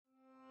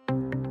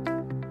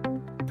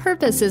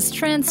purpose is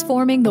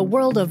transforming the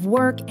world of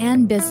work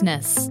and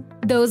business.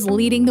 Those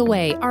leading the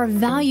way are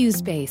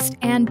values-based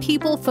and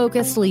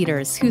people-focused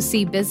leaders who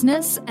see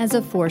business as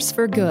a force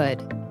for good.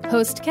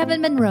 Host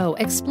Kevin Monroe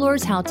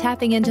explores how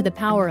tapping into the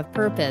power of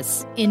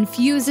purpose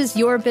infuses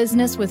your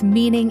business with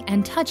meaning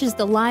and touches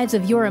the lives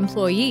of your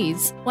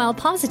employees while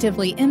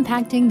positively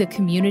impacting the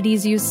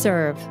communities you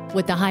serve.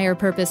 With the Higher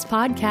Purpose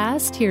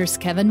Podcast, here's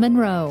Kevin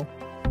Monroe.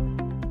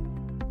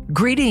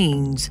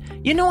 Greetings.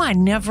 You know, I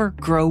never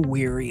grow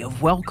weary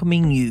of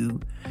welcoming you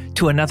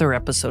to another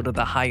episode of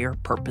the Higher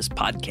Purpose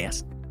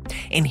Podcast.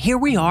 And here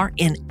we are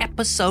in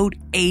episode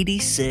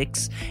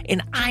 86,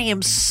 and I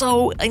am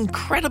so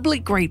incredibly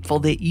grateful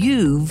that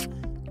you've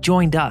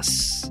joined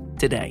us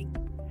today.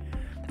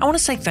 I want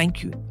to say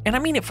thank you, and I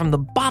mean it from the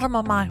bottom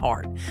of my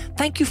heart.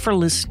 Thank you for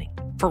listening,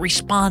 for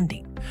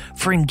responding,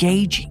 for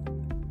engaging,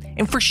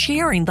 and for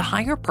sharing the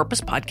Higher Purpose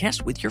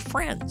Podcast with your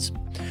friends.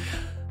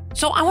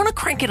 So I want to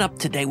crank it up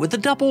today with a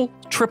double,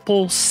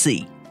 triple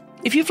C.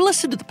 If you've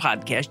listened to the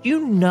podcast,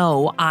 you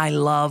know I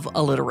love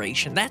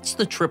alliteration. That's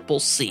the triple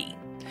C.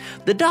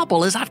 The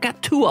double is I've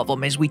got two of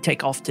them as we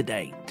take off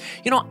today.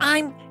 You know,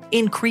 I'm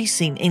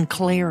increasing in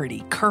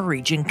clarity,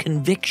 courage, and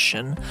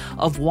conviction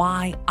of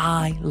why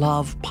I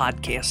love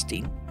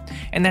podcasting.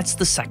 And that's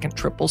the second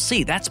triple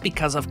C. That's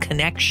because of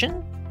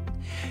connection,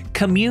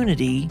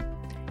 community,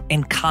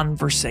 and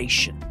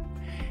conversation.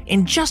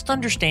 And just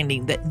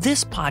understanding that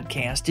this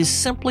podcast is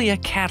simply a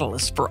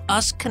catalyst for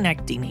us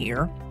connecting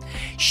here,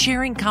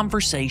 sharing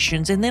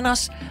conversations, and then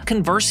us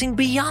conversing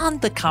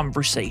beyond the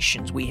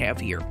conversations we have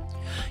here.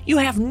 You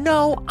have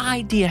no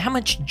idea how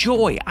much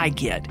joy I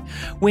get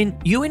when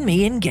you and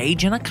me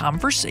engage in a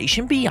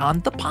conversation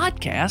beyond the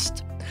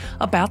podcast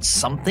about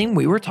something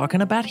we were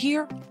talking about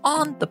here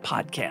on the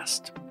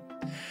podcast.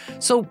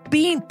 So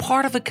being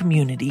part of a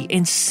community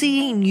and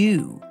seeing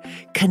you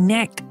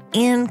connect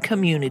in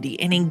community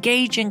and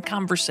engage in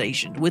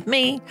conversations with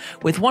me,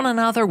 with one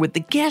another, with the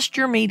guest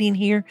you're meeting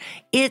here,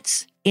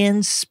 it's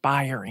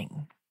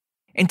inspiring.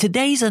 And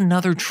today's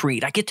another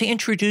treat. I get to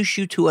introduce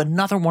you to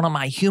another one of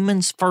my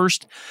Humans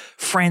First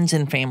friends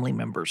and family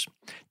members.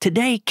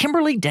 Today,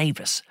 Kimberly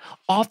Davis,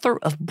 author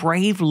of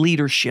Brave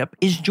Leadership,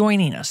 is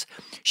joining us.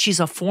 She's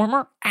a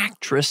former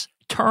actress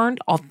turned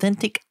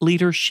authentic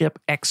leadership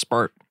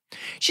expert.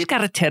 She's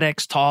got a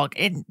TEDx talk,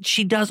 and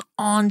she does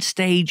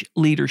on-stage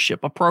leadership,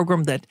 a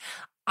program that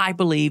I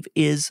believe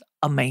is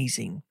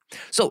amazing.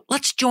 So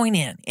let's join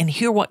in and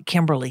hear what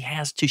Kimberly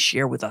has to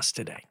share with us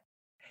today.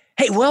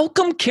 Hey,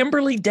 welcome,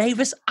 Kimberly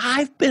Davis.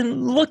 I've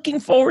been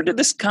looking forward to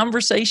this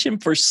conversation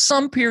for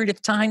some period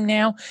of time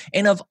now.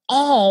 And of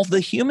all the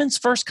Humans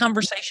First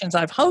conversations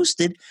I've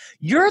hosted,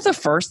 you're the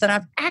first that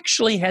I've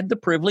actually had the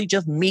privilege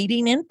of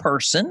meeting in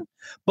person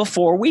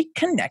before we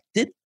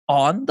connected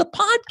on the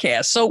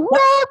podcast. So,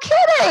 no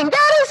kidding.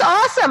 That is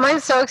awesome. I'm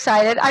so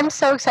excited. I'm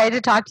so excited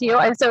to talk to you.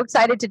 I'm so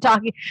excited to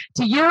talk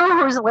to you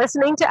who's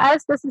listening to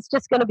us. This is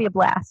just going to be a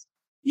blast.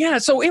 Yeah,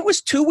 so it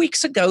was 2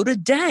 weeks ago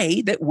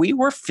today that we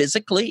were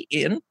physically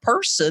in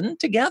person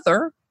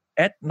together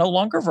at No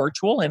Longer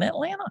Virtual in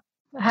Atlanta.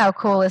 How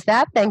cool is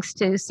that? Thanks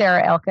to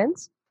Sarah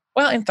Elkins.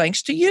 Well, and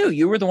thanks to you.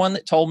 You were the one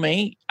that told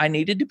me I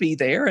needed to be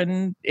there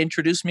and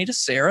introduced me to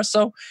Sarah.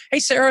 So, hey,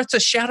 Sarah, it's a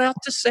shout out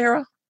to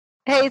Sarah.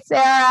 Hey,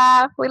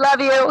 Sarah, we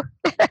love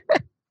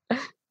you.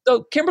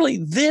 So, Kimberly,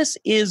 this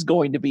is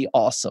going to be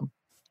awesome.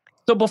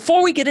 So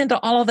before we get into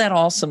all of that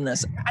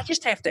awesomeness, I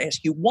just have to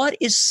ask you, what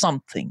is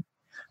something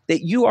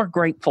that you are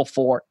grateful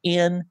for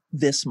in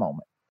this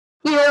moment?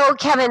 You know,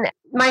 Kevin,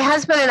 my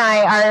husband and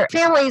our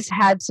families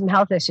had some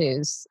health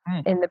issues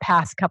in the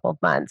past couple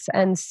of months.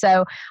 And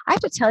so I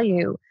have to tell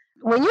you,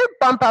 when you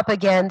bump up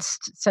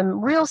against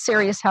some real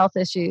serious health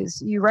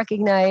issues, you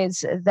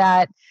recognize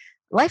that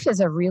life is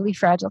a really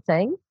fragile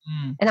thing.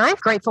 And I'm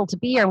grateful to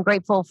be here. I'm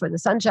grateful for the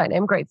sunshine.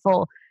 I'm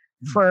grateful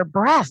for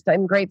breath.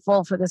 I'm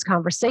grateful for this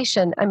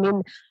conversation. I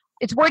mean,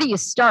 it's where do you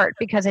start?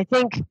 Because I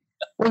think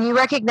when you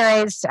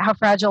recognize how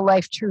fragile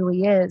life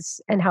truly is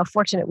and how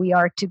fortunate we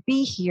are to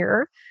be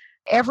here,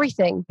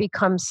 everything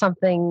becomes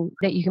something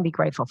that you can be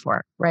grateful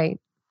for, right?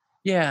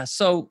 Yeah.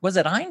 So was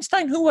it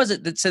Einstein? Who was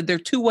it that said there are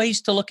two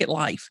ways to look at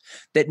life,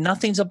 that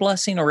nothing's a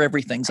blessing or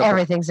everything's a blessing?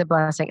 Everything's a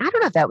blessing. I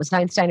don't know if that was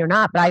Einstein or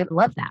not, but I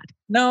love that.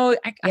 No,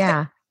 I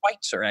think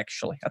Schweitzer,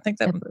 actually. I think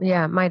that.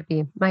 Yeah, might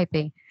be.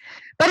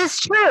 But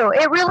it's true.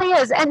 It really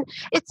is. And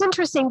it's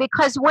interesting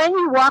because when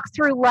you walk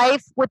through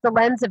life with the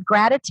lens of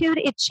gratitude,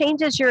 it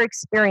changes your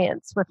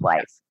experience with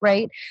life,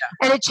 right?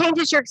 Yeah. And it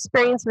changes your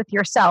experience with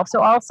yourself.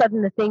 So all of a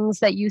sudden, the things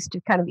that used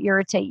to kind of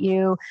irritate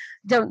you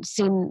don't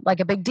seem like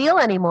a big deal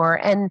anymore.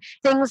 And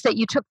things that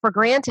you took for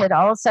granted,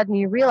 all of a sudden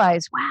you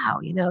realize, wow,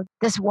 you know,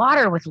 this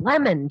water with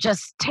lemon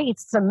just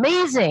tastes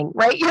amazing,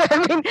 right? You know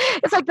what I mean?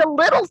 It's like the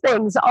little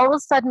things all of a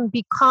sudden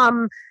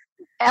become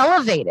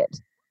elevated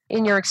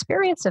in your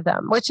experience of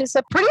them, which is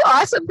a pretty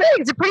awesome thing.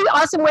 It's a pretty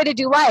awesome way to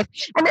do life.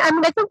 And I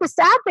mean, I think the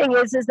sad thing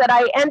is that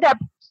I end up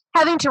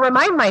having to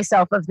remind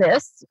myself of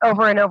this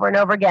over and over and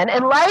over again.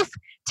 And life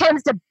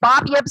tends to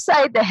bop you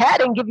upside the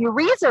head and give you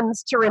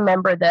reasons to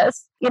remember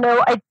this. You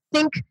know, I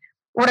think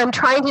what I'm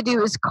trying to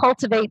do is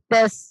cultivate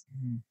this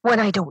when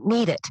I don't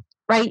need it.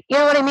 Right? You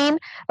know what I mean?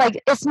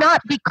 Like, it's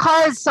not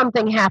because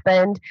something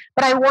happened,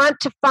 but I want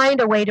to find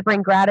a way to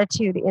bring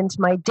gratitude into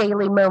my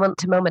daily moment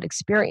to moment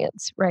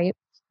experience. Right?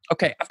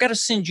 Okay, I've got to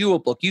send you a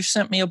book. You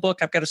sent me a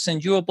book. I've got to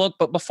send you a book.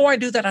 But before I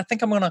do that, I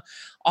think I'm going to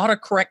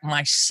autocorrect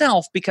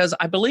myself, because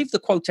I believe the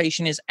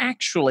quotation is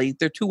actually,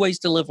 there are two ways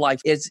to live life: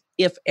 is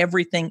if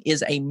everything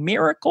is a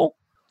miracle,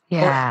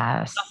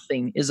 yes, or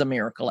nothing is a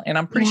miracle. And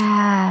I'm pretty sure.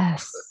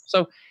 Yes.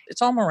 So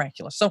it's all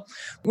miraculous. So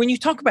when you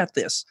talk about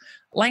this,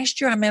 last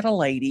year I met a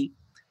lady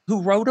who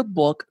wrote a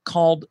book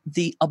called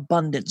The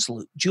Abundance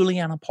Loop,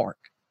 Juliana Park.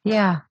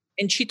 Yeah.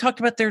 And she talked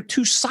about there are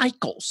two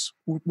cycles.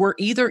 We're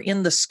either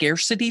in the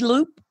scarcity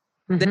loop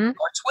that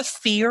starts with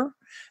fear,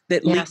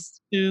 that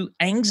leads to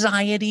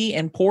anxiety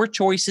and poor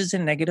choices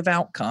and negative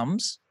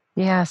outcomes.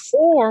 Yes.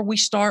 Or we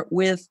start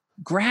with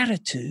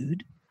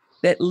gratitude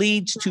that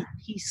leads to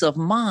peace of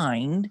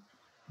mind,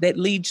 that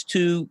leads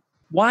to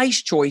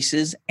wise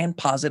choices and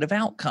positive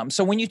outcomes.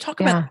 So when you talk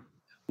about,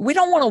 we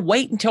don't want to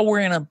wait until we're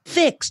in a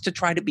fix to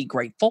try to be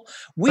grateful.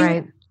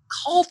 We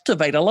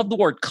cultivate, I love the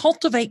word,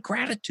 cultivate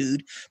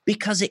gratitude,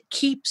 because it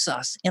keeps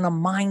us in a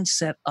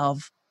mindset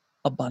of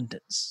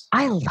abundance.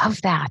 I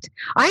love that.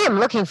 I am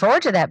looking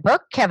forward to that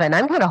book, Kevin.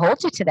 I'm going to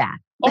hold you to that.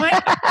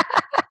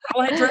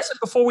 I'll address it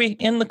before we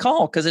end the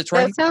call, because it's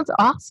right. That sounds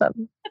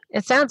awesome.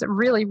 It sounds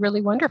really,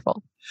 really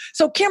wonderful.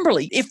 So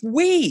Kimberly, if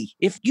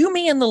you,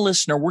 me, and the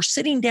listener were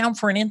sitting down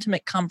for an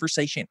intimate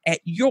conversation at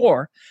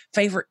your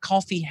favorite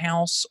coffee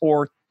house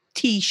or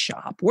tea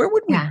shop, where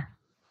would we?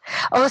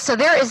 Oh, so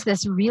there is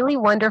this really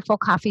wonderful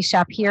coffee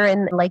shop here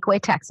in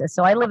Lakeway, Texas.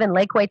 So I live in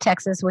Lakeway,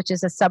 Texas, which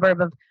is a suburb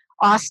of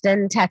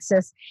Austin,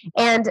 Texas.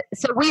 And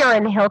so we are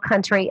in hill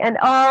country. And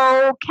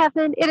oh,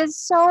 Kevin, it is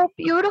so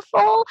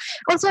beautiful.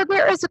 And so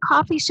there is a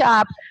coffee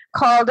shop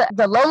called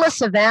the Lola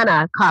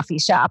Savannah Coffee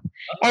Shop.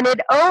 And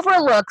it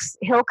overlooks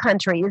hill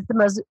country. It's the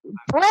most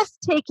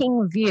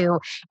breathtaking view.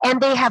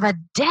 And they have a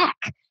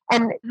deck.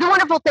 And the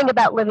wonderful thing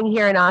about living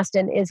here in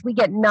Austin is we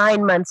get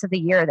 9 months of the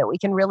year that we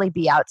can really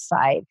be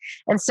outside.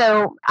 And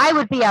so I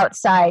would be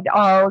outside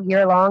all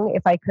year long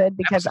if I could,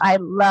 because I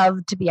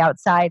love to be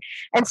outside.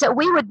 And so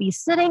we would be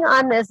sitting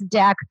on this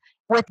deck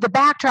with the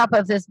backdrop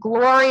of this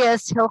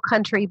glorious hill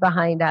country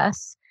behind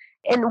us.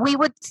 And we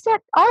would sit,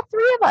 all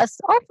three of us,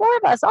 all four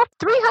of us, all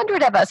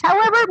 300 of us,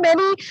 however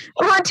many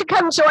want to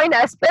come join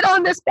us, sit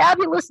on this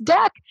fabulous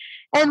deck.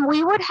 And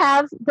we would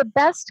have the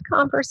best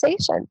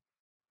conversation.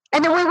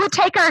 And then we would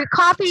take our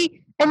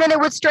coffee, and then it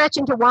would stretch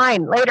into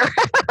wine later.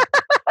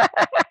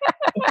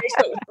 Okay,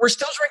 so we're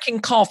still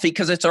drinking coffee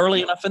because it's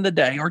early enough in the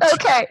day.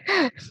 Okay.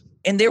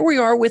 And there we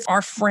are with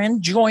our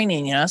friend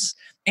joining us.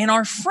 And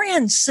our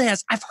friend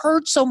says, I've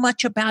heard so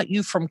much about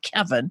you from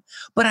Kevin,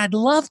 but I'd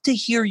love to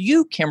hear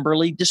you,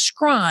 Kimberly,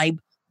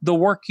 describe the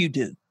work you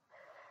do.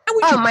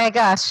 Oh my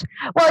gosh.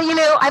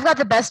 Well, I've got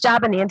the best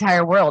job in the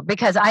entire world,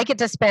 because I get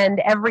to spend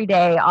every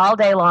day, all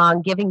day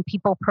long, giving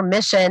people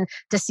permission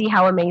to see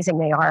how amazing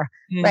they are,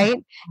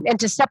 right? And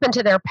to step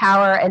into their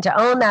power and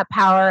to own that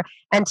power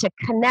and to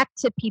connect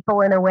to people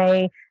in a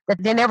way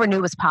that they never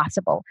knew was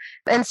possible.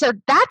 And so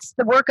that's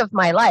the work of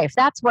my life.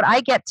 That's what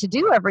I get to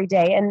do every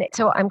day. And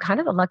so I'm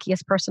kind of the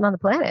luckiest person on the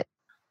planet.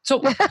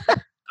 So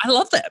I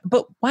love that.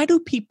 But why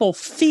do people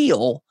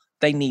feel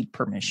they need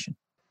permission?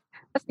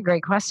 That's a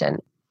great question.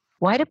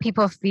 Why do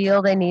people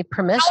feel they need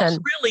permission? I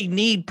really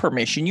need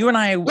permission. You and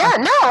I. Yeah,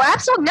 no,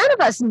 absolutely. None of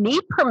us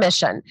need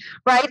permission,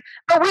 right?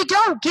 But we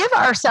don't give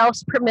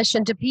ourselves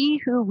permission to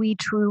be who we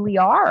truly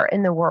are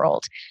in the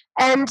world.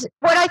 And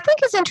what I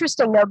think is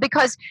interesting, though,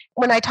 because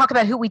when I talk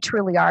about who we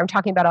truly are, I'm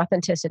talking about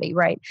authenticity,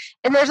 right?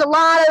 And there's a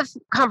lot of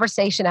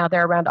conversation out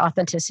there around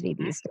authenticity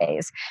these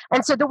days.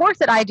 And so the work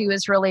that I do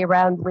is really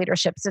around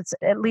leadership.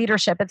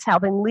 It's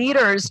helping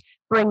leaders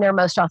bring their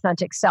most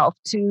authentic self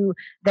to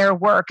their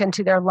work and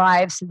to their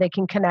lives so they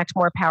can connect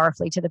more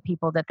powerfully to the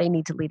people that they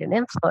need to lead and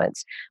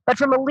influence. But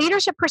from a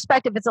leadership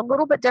perspective, it's a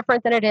little bit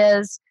different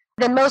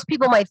than most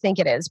people might think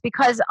it is,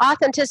 because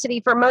authenticity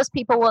for most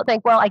people will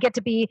think, well, I get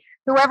to be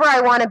whoever I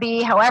want to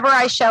be, however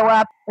I show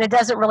up, and it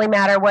doesn't really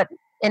matter what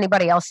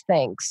anybody else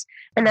thinks.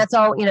 And that's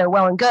all,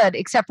 well and good,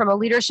 except from a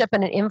leadership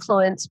and an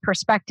influence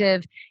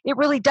perspective, it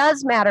really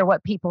does matter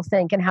what people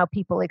think and how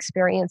people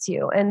experience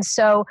you. And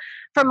so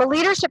from a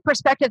leadership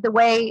perspective, the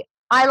way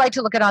I like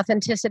to look at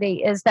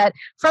authenticity is that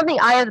from the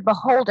eye of the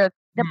beholder,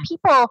 the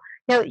people,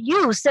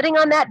 you sitting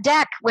on that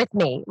deck with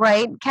me,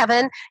 right,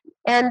 Kevin,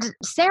 and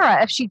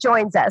Sarah, if she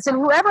joins us, and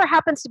whoever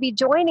happens to be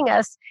joining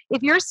us,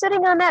 if you're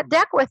sitting on that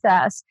deck with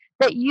us,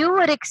 that you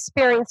would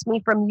experience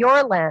me from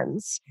your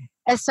lens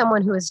as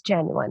someone who is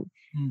genuine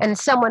and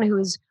someone who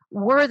is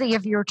worthy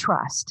of your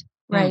trust,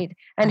 right?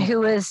 And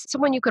who is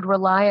someone you could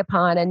rely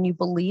upon and you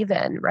believe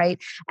in, right?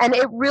 And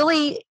it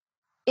really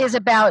is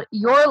about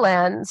your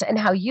lens and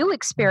how you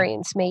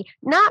experience me,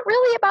 not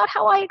really about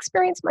how I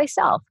experience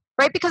myself,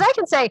 right? Because I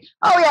can say,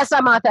 oh yes,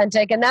 I'm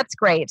authentic and that's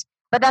great,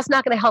 but that's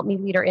not going to help me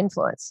lead or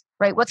influence,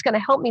 right? What's going to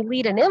help me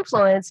lead and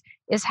influence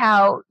is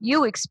how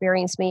you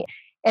experience me.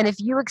 And if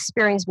you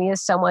experience me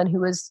as someone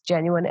who is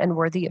genuine and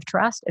worthy of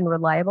trust and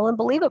reliable and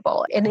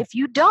believable, and if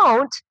you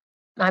don't,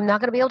 I'm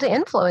not going to be able to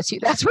influence you.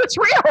 That's what's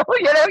real.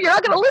 You're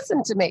not going to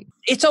listen to me.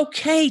 It's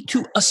okay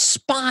to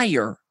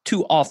aspire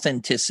to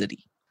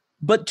authenticity,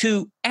 but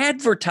to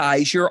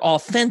advertise you're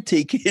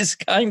authentic is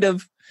kind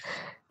of,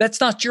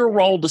 that's not your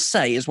role to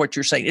say, is what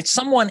you're saying. It's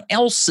someone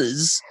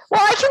else's.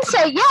 Well, I can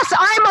say, yes,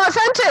 I'm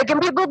authentic.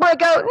 And people might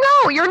go,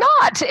 no, you're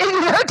not.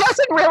 It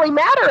doesn't really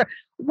matter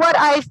what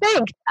I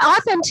think.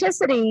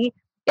 Authenticity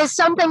is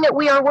something that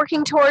we are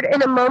working toward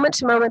in a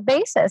moment-to-moment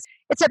basis.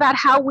 It's about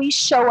how we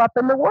show up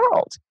in the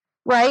world,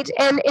 right?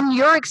 And in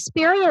your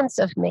experience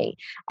of me.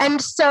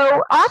 And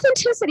so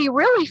authenticity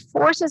really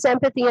forces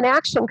empathy in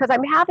action, because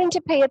I'm having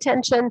to pay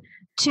attention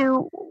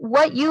to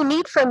what you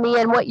need from me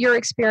and what your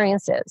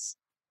experience is,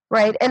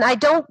 right? And I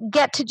don't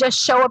get to just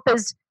show up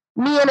as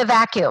me in a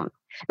vacuum.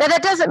 Now,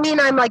 that doesn't mean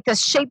I'm like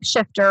this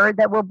shapeshifter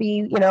that will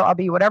be, I'll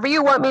be whatever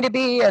you want me to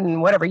be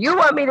and whatever you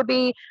want me to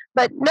be.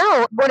 But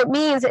no, what it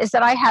means is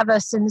that I have a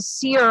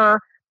sincere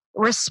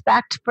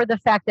respect for the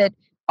fact that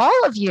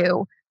all of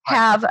you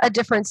have a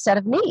different set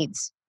of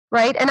needs,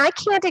 right? And I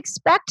can't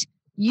expect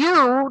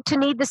you to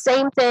need the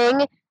same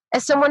thing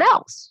as someone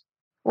else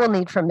will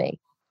need from me.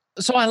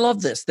 So I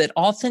love this, that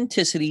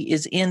authenticity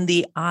is in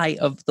the eye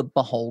of the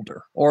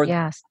beholder, or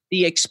yes,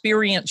 the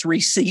experience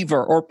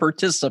receiver or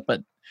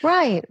participant.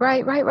 Right.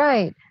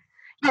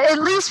 At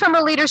least from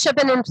a leadership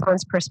and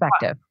influence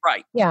perspective.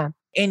 Right. Yeah.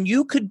 And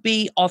you could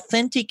be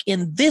authentic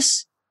in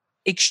this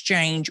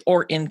exchange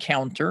or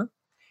encounter.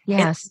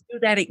 Yes.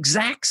 And do that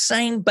exact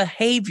same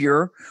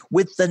behavior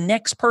with the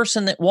next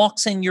person that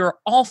walks in your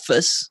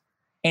office,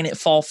 and it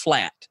fall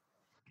flat.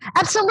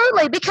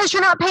 Absolutely, because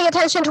you're not paying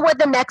attention to what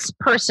the next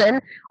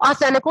person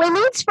authentically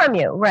needs from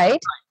you, right?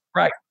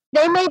 Right.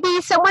 They may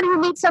be someone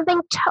who needs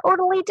something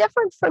totally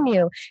different from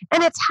you.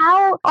 And it's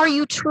how are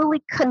you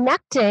truly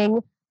connecting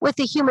with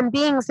the human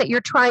beings that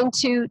you're trying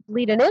to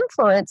lead and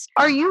influence?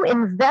 Are you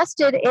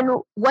invested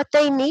in what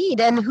they need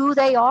and who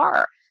they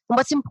are and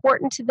what's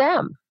important to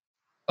them?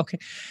 Okay.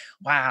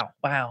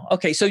 Wow.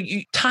 Okay. So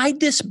you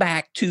tied this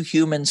back to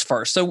humans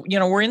first. So,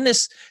 we're in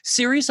this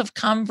series of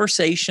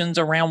conversations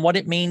around what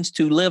it means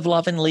to live,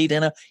 love, and lead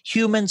in a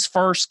humans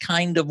first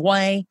kind of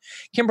way.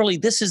 Kimberly,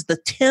 this is the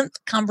 10th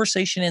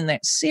conversation in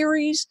that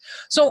series.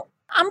 So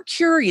I'm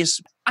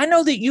curious. I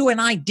know that you and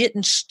I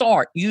didn't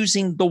start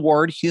using the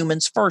word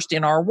humans first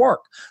in our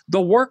work. The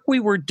work we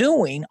were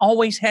doing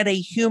always had a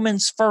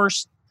humans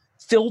first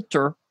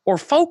filter or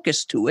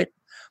focus to it.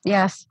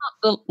 Yes.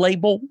 Not the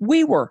label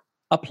we were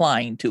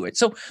applying to it.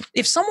 So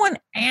if someone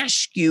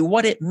asks you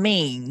what it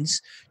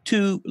means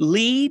to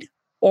lead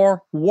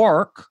or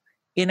work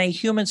in a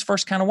humans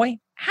first kind of way,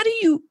 how do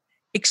you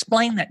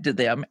explain that to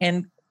them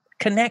and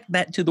connect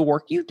that to the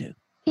work you do?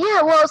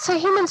 Yeah, well, so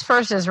humans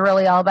first is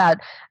really all about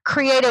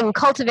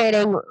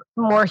cultivating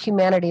more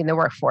humanity in the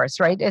workforce,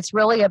 right? It's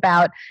really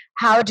about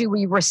how do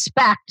we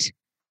respect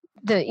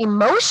the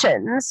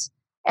emotions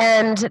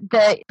and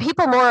the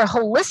people more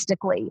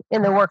holistically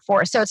in the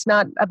workforce. So it's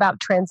not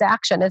about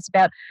transaction. It's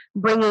about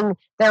bringing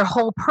their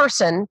whole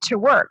person to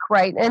work,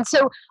 right? And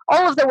so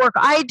all of the work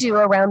I do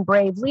around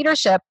brave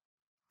leadership,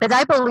 that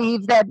I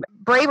believe that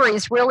bravery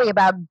is really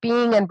about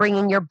being and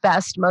bringing your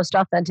best, most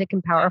authentic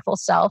and powerful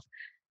self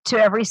to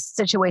every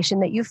situation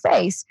that you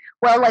face.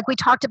 Well, like we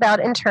talked about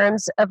in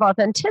terms of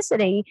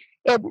authenticity,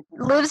 it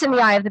lives in the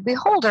eye of the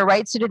beholder,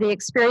 right? So do they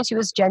experience you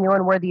as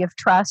genuine, worthy of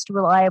trust,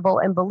 reliable,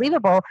 and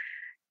believable,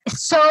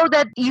 so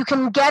that you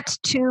can get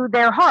to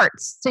their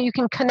hearts, so you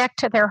can connect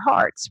to their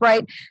hearts,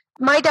 right?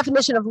 My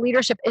definition of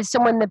leadership is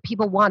someone that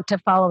people want to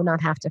follow, not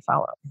have to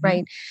follow,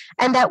 right?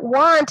 And that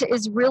want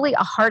is really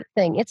a heart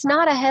thing. It's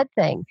not a head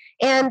thing.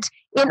 And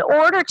in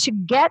order to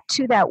get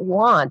to that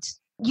want,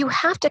 you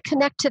have to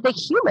connect to the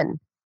human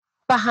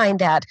behind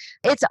that.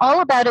 It's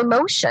all about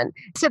emotion.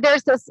 So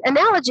there's this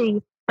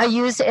analogy I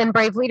use in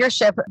Brave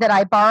Leadership that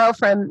I borrow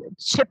from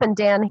Chip and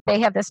Dan. They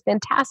have this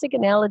fantastic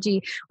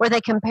analogy where they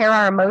compare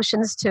our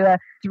emotions to a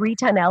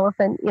 3-ton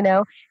elephant,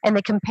 and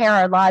they compare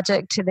our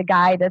logic to the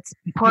guy that's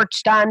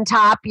perched on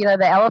top, the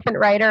elephant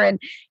rider. And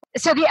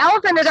so the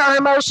elephant is our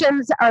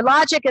emotions, our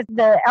logic is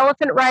the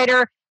elephant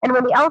rider. And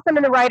when the elephant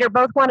and the rider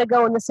both want to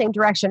go in the same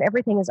direction,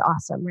 everything is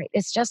awesome, right?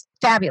 It's just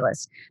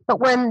fabulous. But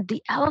when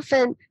the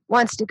elephant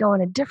wants to go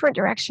in a different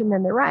direction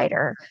than the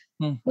rider,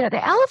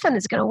 the elephant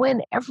is going to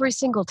win every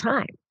single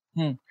time.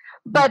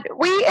 But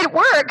we at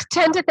work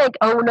tend to think,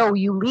 oh no,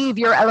 you leave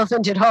your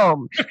elephant at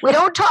home. We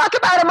don't talk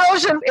about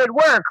emotions at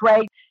work,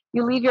 right?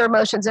 You leave your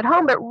emotions at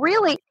home, but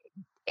really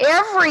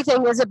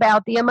everything is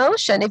about the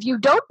emotion. If you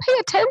don't pay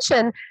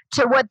attention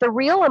to what the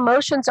real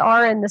emotions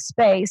are in the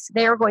space,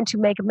 they are going to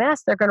make a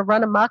mess. They're going to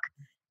run amok,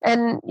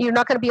 and you're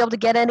not going to be able to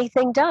get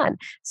anything done.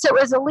 So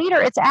as a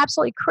leader, it's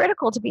absolutely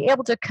critical to be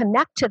able to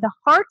connect to the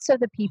hearts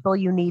of the people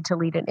you need to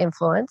lead and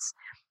influence.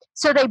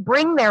 So they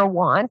bring their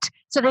want.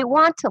 So they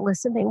want to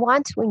listen. They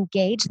want to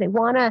engage. They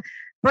want to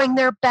bring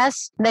their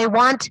best. They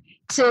want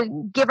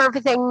to give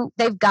everything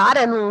they've got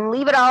and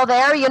leave it all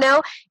there,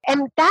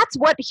 And that's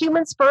what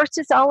Humans First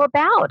is all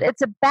about.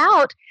 It's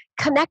about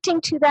connecting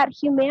to that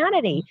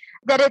humanity,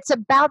 that it's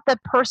about the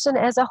person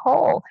as a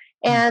whole.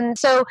 And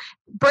so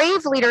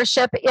brave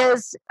leadership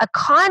is a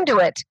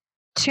conduit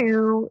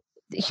to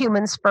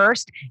humans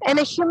first, and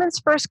a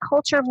humans first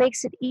culture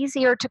makes it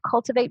easier to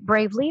cultivate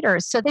brave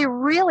leaders. So they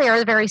really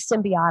are very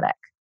symbiotic.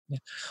 Yeah.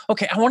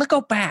 Okay, I want to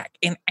go back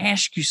and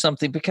ask you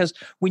something, because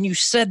when you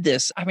said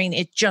this, I mean,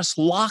 it just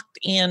locked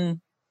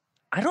in,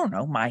 I don't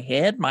know, my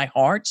head, my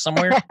heart,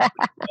 somewhere.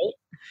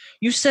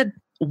 You said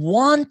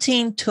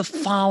wanting to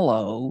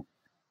follow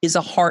is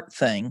a heart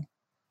thing,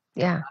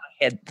 Yeah. not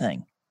a head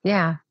thing.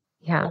 Yeah.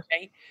 Yeah.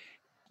 Okay.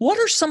 What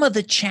are some of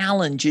the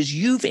challenges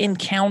you've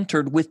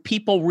encountered with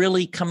people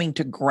really coming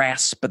to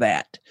grasp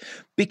that?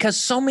 Because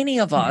so many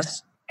of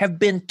us have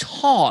been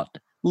taught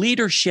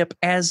leadership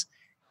as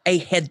a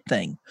head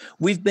thing.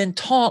 We've been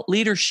taught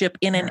leadership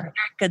in an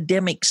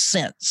academic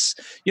sense.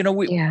 You know,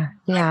 we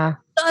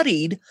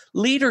studied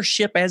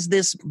leadership as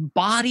this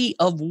body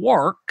of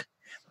work.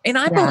 And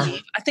I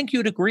believe, I think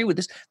you'd agree with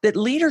this, that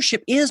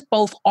leadership is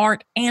both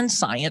art and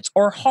science,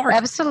 or heart.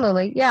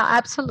 Absolutely. Yeah,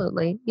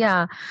 absolutely.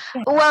 Yeah.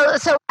 Well,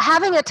 so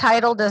having a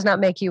title does not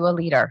make you a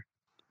leader,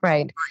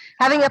 right?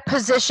 Having a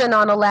position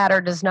on a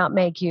ladder does not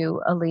make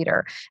you a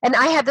leader. And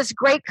I had this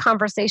great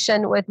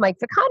conversation with Mike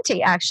Vacanti,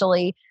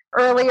 actually,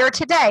 earlier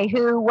today,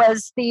 who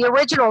was the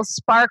original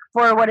spark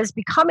for what is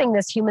becoming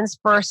this Humans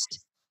First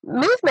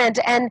movement.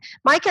 And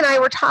Mike and I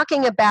were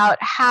talking about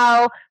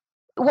how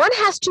one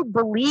has to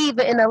believe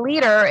in a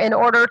leader in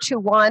order to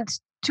want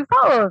to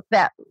follow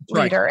that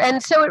leader. Right.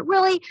 And so it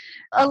really,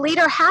 a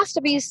leader has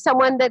to be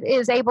someone that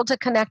is able to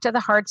connect to the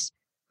hearts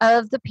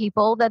of the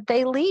people that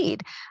they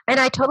lead. And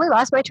I totally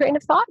lost my train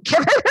of thought,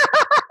 Kevin.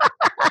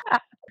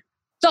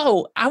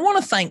 So I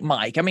want to thank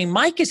Mike. I mean,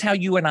 Mike is how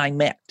you and I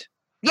met.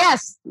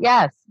 Yes.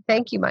 Yes.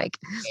 Thank you, Mike.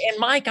 And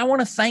Mike, I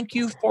want to thank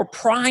you for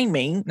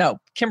priming. No,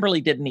 Kimberly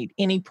didn't need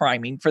any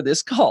priming for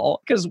this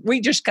call, because we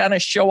just kind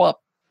of show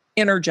up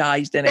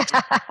energized, and it's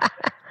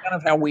kind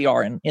of how we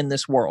are in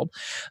this world.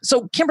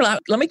 So Kimberly,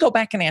 let me go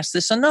back and ask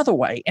this another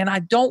way. And I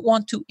don't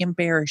want to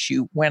embarrass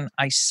you when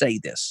I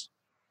say this.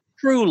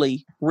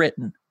 Truly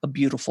written a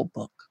beautiful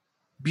book.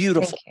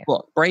 Beautiful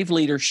book. Brave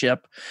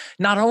Leadership.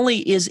 Not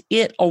only is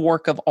it a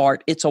work of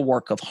art, it's a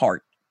work of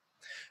heart.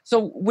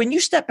 So when you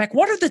step back,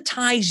 what are the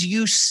ties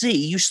you see?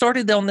 You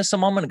started on this a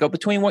moment ago,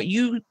 between what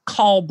you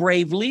call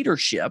brave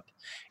leadership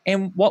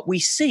and what we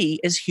see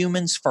as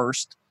humans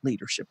first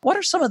leadership. What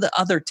are some of the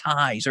other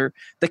ties or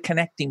the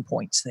connecting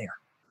points there?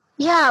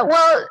 Yeah,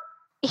 well,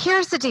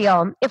 here's the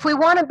deal. If we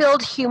want to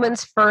build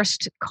humans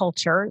first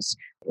cultures,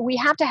 we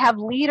have to have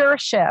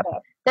leadership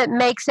that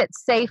makes it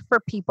safe for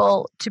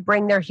people to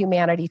bring their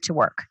humanity to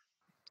work.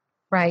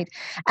 Right.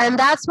 And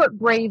that's what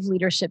brave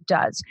leadership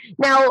does.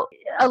 Now,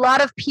 a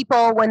lot of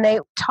people, when they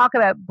talk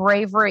about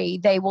bravery,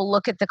 they will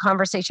look at the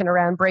conversation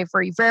around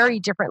bravery very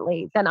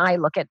differently than I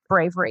look at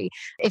bravery.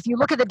 If you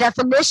look at the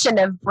definition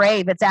of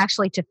brave, it's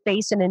actually to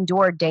face and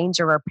endure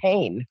danger or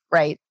pain.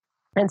 Right.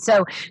 And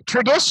so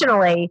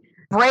traditionally,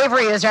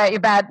 bravery is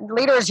about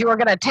leaders who are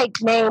going to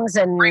take names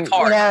and,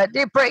 exactly.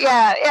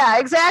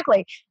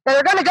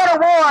 They're going to go to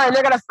war and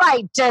they're going to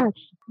fight. And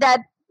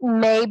that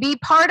may be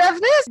part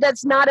of this.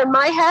 That's not in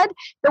my head.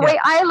 The way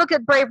I look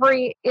at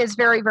bravery is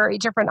very, very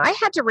different. I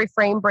had to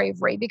reframe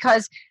bravery,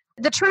 because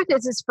the truth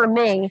is for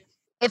me,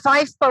 if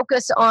I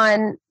focus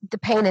on the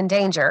pain and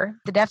danger,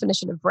 the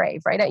definition of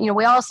brave, right?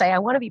 We all say, I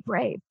want to be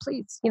brave.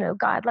 Please,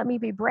 God, let me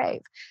be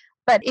brave.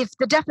 But if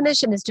the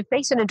definition is to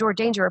face and endure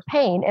danger or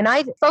pain, and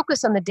I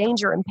focus on the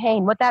danger and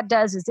pain, what that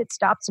does is it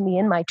stops me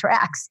in my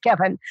tracks,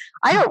 Kevin.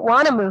 I don't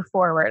want to move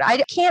forward. I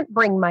can't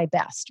bring my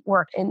best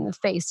work in the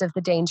face of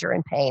the danger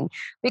and pain,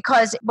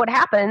 because what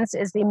happens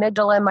is the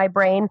amygdala in my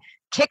brain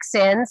kicks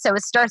in. So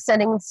it starts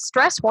sending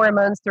stress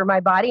hormones through my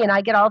body, and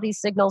I get all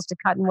these signals to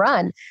cut and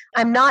run.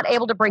 I'm not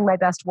able to bring my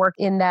best work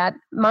in that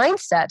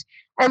mindset.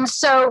 And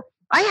so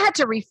I had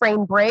to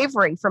reframe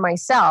bravery for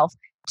myself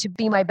to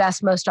be my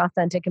best, most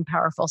authentic and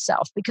powerful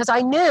self. Because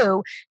I knew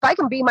if I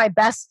can be my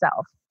best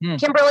self,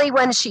 Kimberly,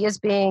 when she is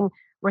being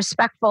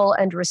respectful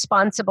and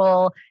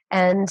responsible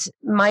and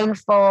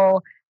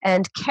mindful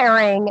and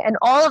caring and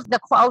all of the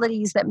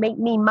qualities that make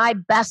me my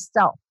best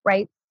self,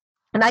 right?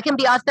 And I can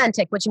be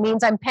authentic, which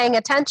means I'm paying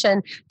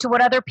attention to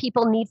what other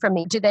people need from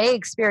me. Do they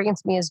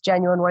experience me as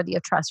genuine, worthy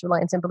of trust,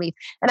 reliance, and belief?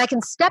 And I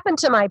can step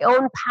into my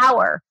own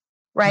power,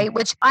 right?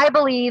 Which I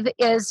believe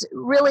is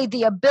really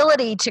the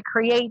ability to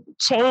create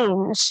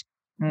change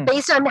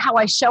based on how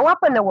I show up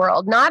in the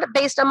world, not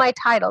based on my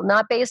title,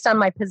 not based on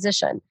my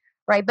position,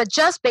 right? But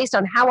just based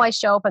on how I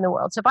show up in the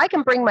world. So if I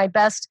can bring my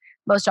best,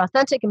 most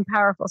authentic and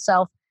powerful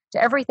self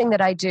to everything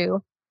that I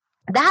do,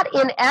 that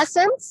in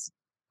essence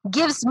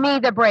gives me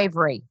the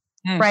bravery,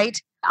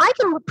 right? I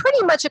can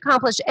pretty much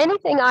accomplish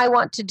anything I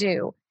want to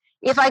do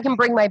if I can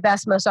bring my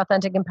best, most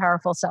authentic and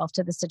powerful self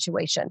to the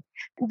situation.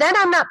 Then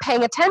I'm not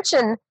paying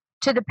attention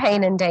to the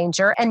pain and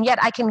danger, and yet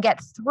I can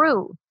get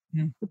through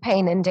the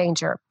pain and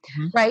danger,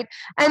 right?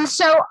 And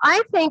so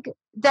I think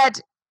that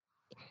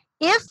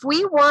if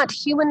we want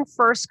human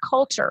first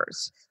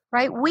cultures,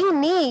 right, we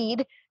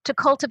need to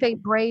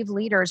cultivate brave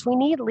leaders. We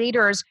need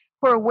leaders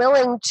who are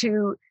willing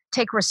to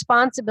take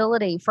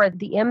responsibility for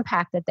the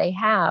impact that they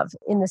have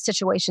in the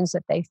situations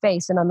that they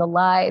face and on the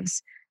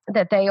lives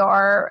that they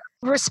are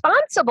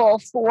responsible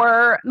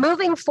for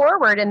moving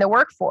forward in the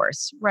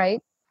workforce,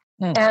 right?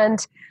 Mm.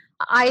 And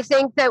I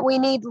think that we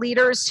need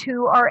leaders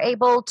who are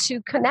able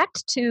to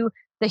connect to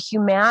the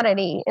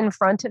humanity in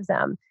front of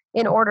them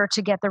in order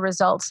to get the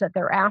results that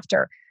they're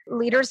after.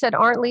 Leaders that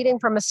aren't leading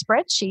from a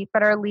spreadsheet,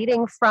 but are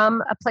leading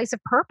from a place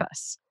of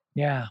purpose.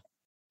 Yeah.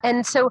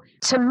 And so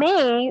to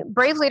me,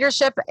 brave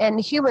leadership and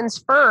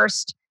humans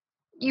first,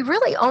 you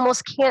really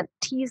almost can't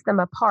tease them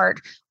apart.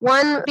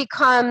 One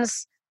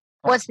becomes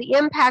what's the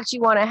impact you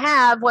want to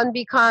have, one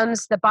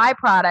becomes the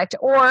byproduct,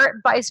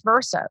 or vice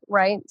versa,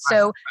 right?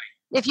 So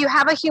if you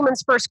have a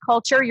humans first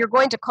culture, you're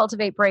going to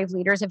cultivate brave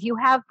leaders. If you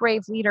have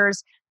brave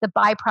leaders, the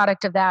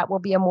byproduct of that will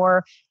be a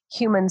more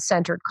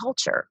human-centered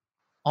culture.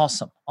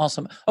 Awesome.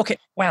 Okay.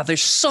 Wow.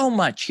 There's so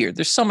much here.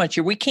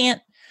 We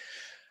can't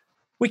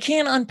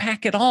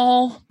unpack it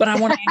all, but I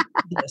want to ask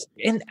you this.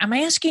 And I'm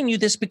asking you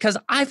this because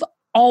I've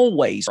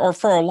always, or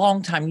for a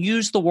long time,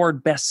 used the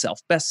word best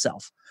self.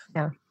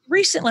 Yeah.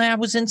 Recently, I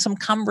was in some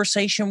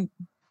conversation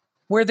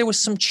where there was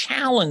some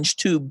challenge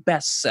to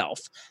best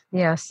self.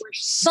 Yes. For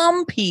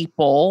some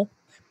people,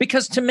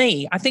 because to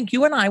me, I think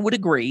you and I would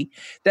agree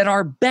that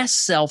our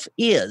best self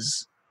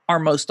is our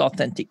most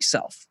authentic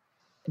self.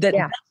 That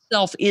best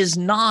self is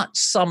not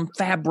some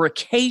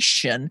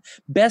fabrication.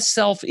 Best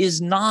self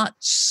is not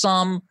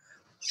some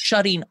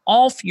shutting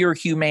off your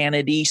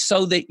humanity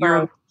so that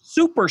you're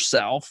super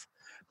self.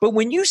 But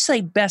when you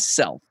say best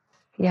self,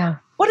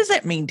 what does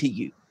that mean to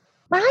you?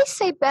 When I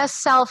say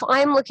best self,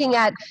 I'm looking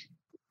at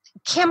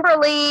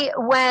Kimberly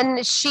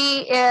when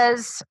she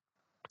is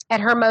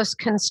at her most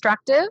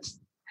constructive,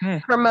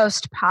 her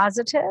most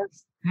positive,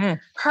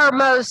 her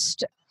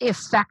most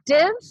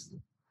effective.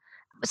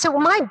 So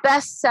my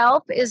best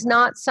self is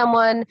not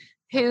someone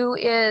who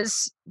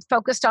is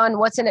focused on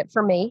what's in it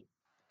for me.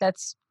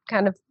 That's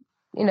kind of,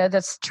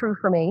 that's true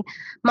for me.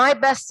 My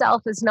best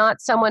self is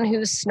not someone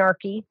who's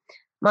snarky.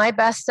 My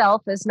best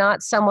self is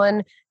not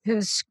someone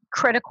who's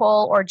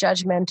critical or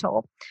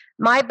judgmental.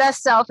 My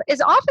best self is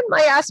often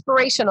my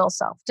aspirational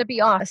self, to be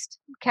honest,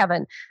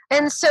 Kevin.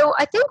 And so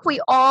I think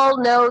we all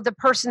know the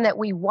person that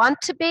we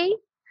want to be,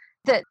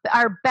 that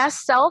our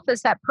best self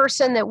is that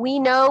person that we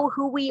know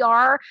who we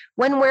are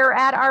when we're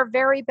at our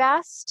very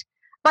best.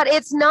 But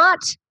it's not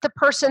the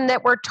person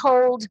that we're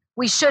told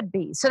we should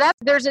be. So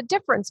there's a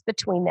difference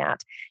between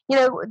that.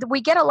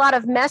 We get a lot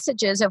of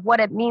messages of what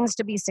it means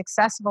to be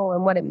successful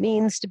and what it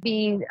means to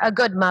be a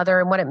good mother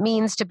and what it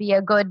means to be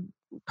a good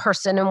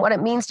person and what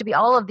it means to be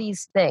all of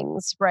these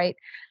things, right?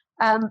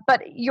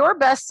 But your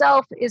best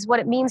self is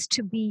what it means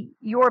to be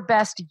your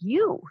best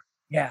you.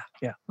 Yeah.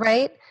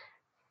 Right?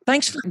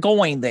 Thanks for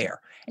going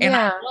there. And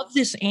I love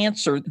this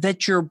answer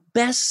that your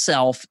best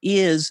self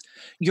is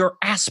your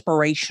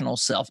aspirational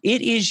self.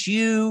 It is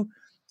you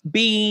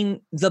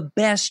being the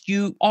best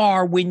you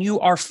are when you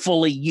are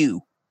fully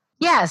you.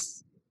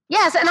 Yes.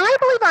 And I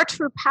believe our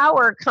true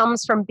power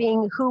comes from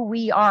being who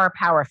we are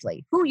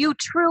powerfully, who you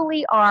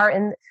truly are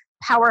and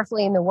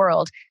powerfully in the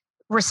world,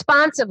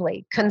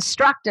 responsibly,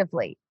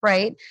 constructively,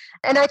 right?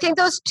 And I think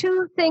those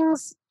two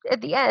things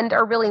at the end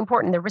are really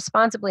important. They're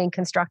responsibly and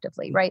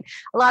constructively, right?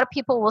 A lot of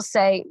people will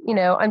say,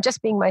 I'm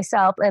just being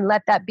myself, and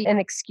let that be an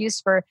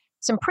excuse for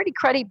some pretty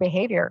cruddy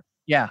behavior.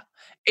 Yeah.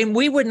 And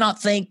we would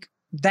not think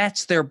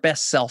that's their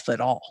best self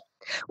at all.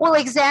 Well,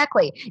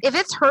 exactly. If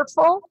it's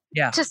hurtful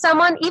to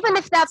someone, even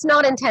if that's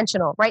not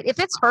intentional, right? If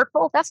it's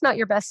hurtful, that's not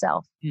your best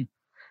self,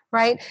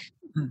 right?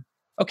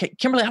 Okay,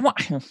 Kimberly,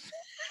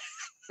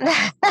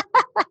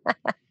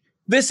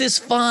 this is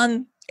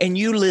fun. And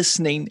you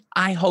listening,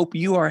 I hope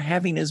you are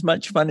having as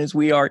much fun as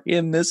we are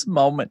in this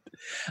moment.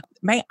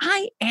 May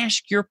I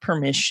ask your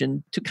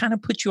permission to kind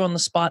of put you on the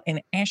spot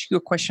and ask you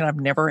a question I've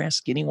never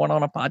asked anyone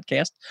on a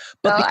podcast?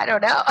 But I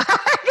don't know.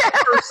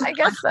 I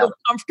guess so. I'm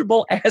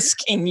comfortable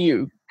asking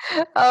you.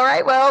 All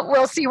right. Well,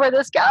 we'll see where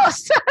this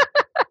goes.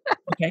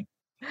 Okay.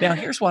 Now,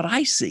 here's what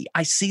I see.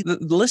 I see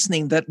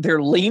listening that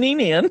they're leaning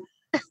in.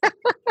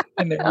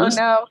 And they're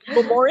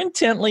listening more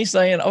intently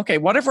saying, okay,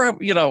 whatever,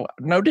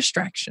 no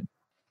distraction.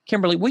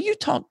 Kimberly, will you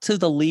talk to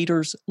the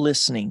leaders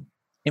listening,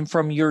 and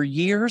from your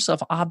years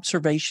of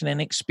observation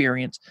and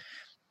experience,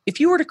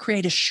 if you were to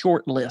create a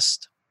short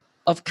list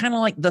of kind of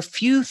like the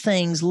few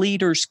things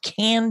leaders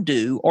can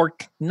do or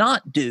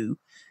not do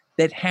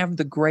that have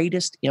the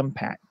greatest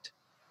impact,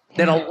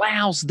 that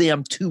allows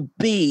them to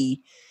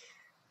be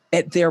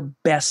at their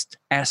best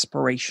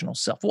aspirational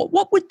self,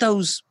 what would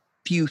those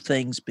few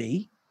things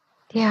be?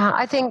 Yeah,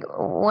 I think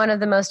one of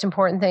the most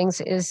important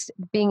things is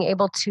being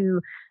able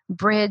to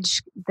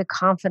bridge the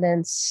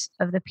confidence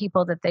of the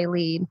people that they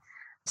lead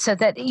so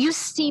that you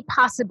see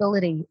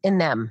possibility in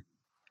them,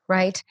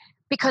 right?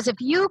 Because if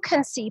you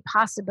can see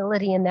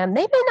possibility in them,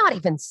 they may not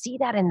even see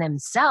that in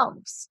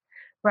themselves,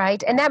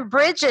 right? And that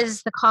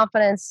bridges the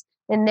confidence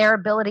in their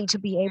ability to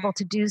be able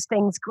to do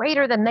things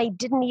greater than they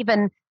didn't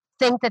even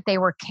think that they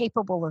were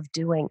capable of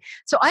doing.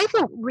 So I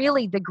think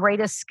really the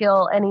greatest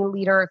skill any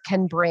leader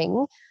can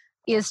bring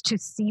is to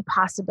see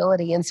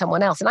possibility in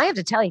someone else. And I have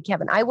to tell you,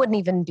 Kevin, I wouldn't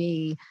even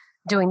be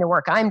doing the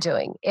work I'm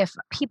doing if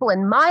people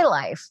in my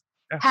life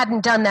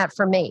hadn't done that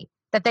for me,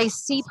 that they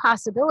see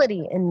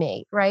possibility in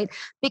me, right?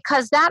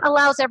 Because that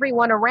allows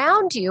everyone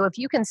around you, if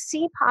you can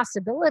see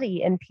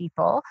possibility in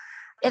people,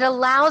 it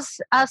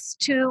allows us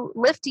to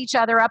lift each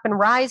other up and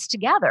rise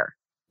together,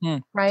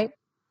 right?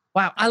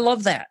 Wow, I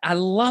love that. I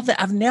love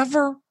that. I've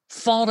never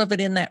thought of it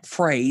in that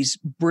phrase,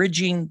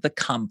 bridging the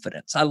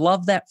confidence. I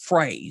love that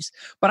phrase.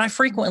 But I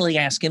frequently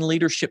ask in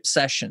leadership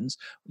sessions,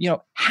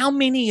 how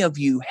many of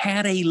you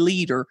had a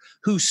leader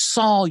who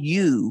saw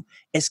you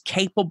as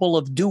capable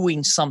of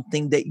doing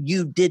something that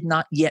you did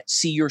not yet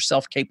see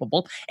yourself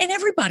capable? And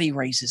everybody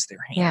raises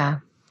their hand.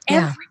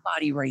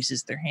 Everybody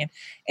raises their hand.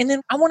 And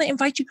then I want to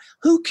invite you,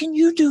 who can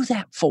you do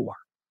that for?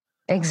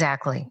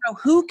 Exactly.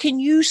 Who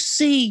can you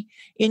see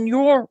in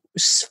your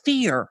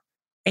sphere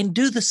and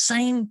do the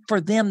same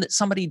for them that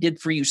somebody did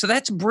for you? So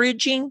that's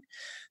bridging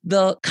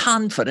the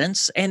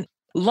confidence and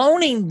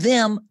loaning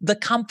them the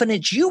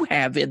confidence you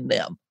have in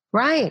them.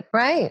 Right.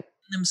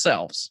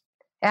 Themselves.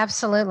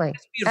 Absolutely.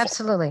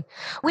 Absolutely.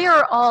 We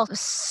are all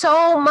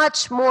so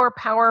much more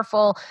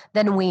powerful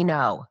than we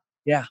know.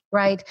 Yeah.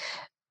 Right.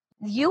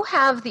 You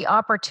have the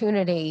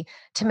opportunity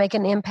to make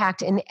an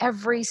impact in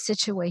every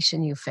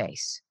situation you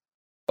face.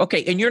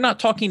 Okay, and you're not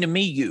talking to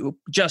me, you,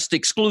 just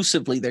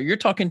exclusively there. You're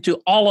talking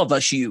to all of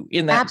us, you,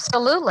 in that.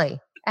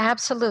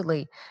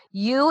 Absolutely.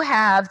 You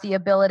have the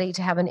ability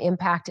to have an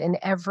impact in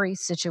every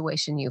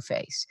situation you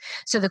face.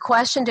 So the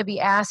question to be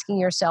asking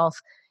yourself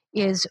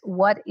is,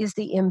 what is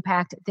the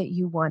impact that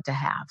you want to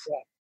have?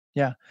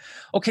 Yeah.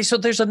 Okay, so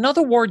there's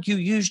another word you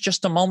used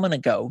just a moment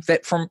ago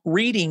that from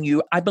reading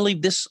you, I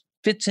believe this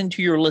fits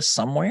into your list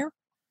somewhere.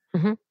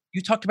 Mm-hmm.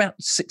 You talked about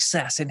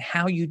success and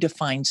how you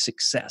define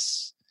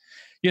success.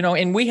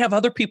 And we have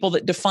other people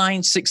that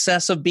define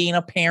success of being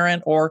a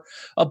parent or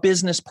a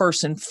business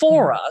person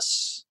for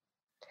us.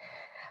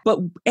 But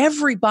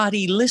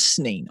everybody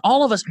listening,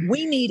 all of us,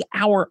 we need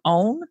our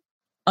own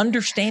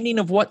understanding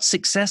of what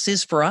success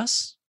is for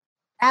us.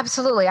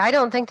 Absolutely. I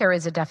don't think there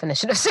is a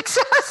definition of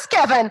success,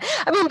 Kevin.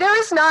 I mean, there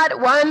is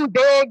not one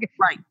big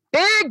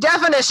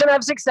definition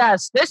of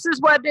success. This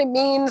is what it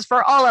means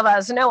for all of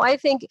us. No, I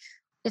think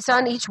it's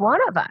on each one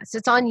of us.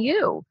 It's on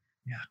you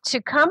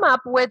to come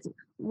up with,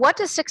 what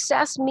does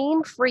success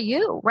mean for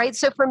you, right?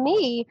 So for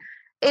me,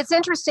 it's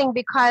interesting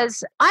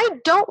because I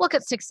don't look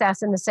at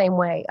success in the same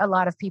way a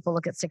lot of people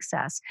look at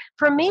success.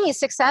 For me,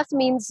 success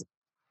means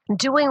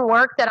doing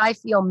work that I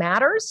feel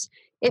matters.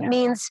 It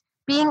means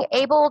being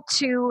able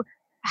to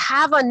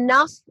have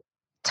enough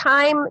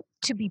time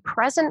to be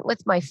present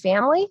with my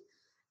family,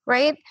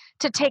 right?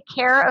 To take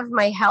care of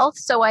my health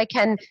so I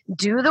can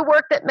do the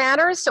work that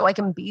matters, so I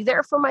can be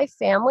there for my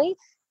family.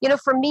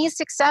 For me,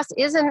 success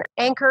isn't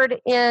anchored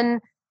in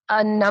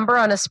a number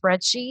on a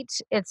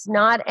spreadsheet. It's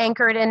not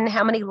anchored in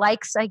how many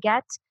likes I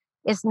get.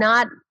 It's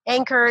not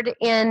anchored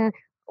in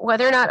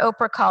whether or not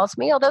Oprah calls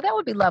me, although that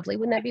would be lovely.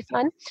 Wouldn't that be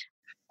fun?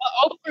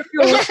 Oprah, if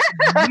you're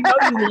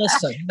listening, you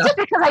listen. No. Just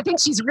because I think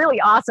she's really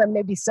awesome.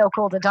 It'd be so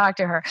cool to talk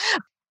to her.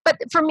 But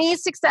for me,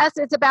 success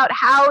is about,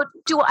 how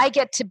do I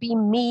get to be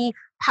me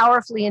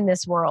powerfully in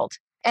this world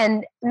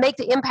and make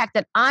the impact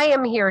that I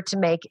am here to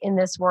make in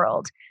this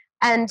world.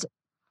 And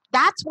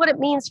that's what it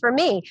means for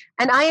me.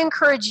 And I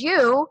encourage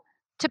you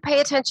to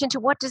pay attention to,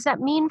 what does that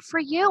mean for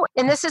you?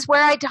 And this is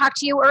where I talked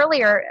to you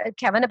earlier,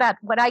 Kevin, about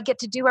what I get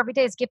to do every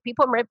day is give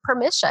people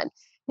permission.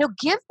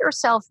 Give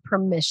yourself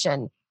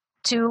permission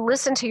to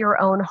listen to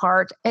your own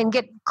heart and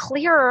get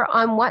clearer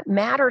on what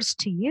matters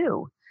to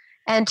you,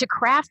 and to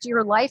craft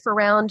your life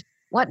around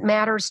what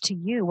matters to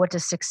you. What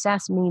does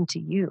success mean to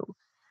you?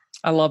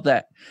 I love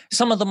that.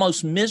 Some of the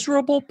most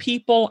miserable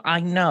people I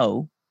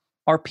know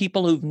are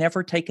people who've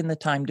never taken the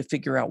time to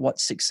figure out what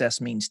success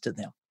means to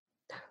them.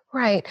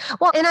 Right.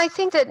 Well, and I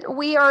think that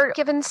we are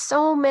given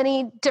so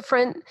many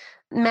different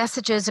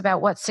messages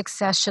about what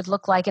success should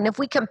look like. And if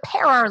we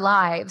compare our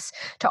lives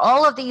to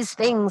all of these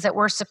things that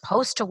we're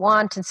supposed to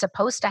want and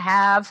supposed to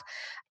have,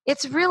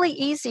 it's really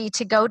easy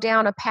to go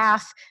down a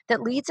path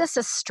that leads us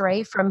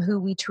astray from who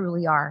we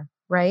truly are,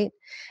 right?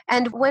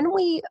 And when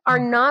we are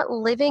not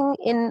living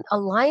in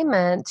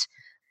alignment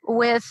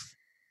with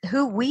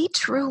who we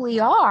truly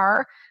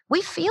are,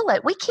 we feel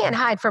it. We can't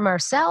hide from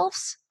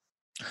ourselves.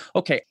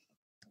 Okay.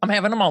 I'm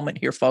having a moment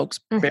here, folks.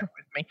 Bear with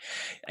me.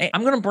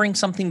 I'm going to bring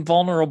something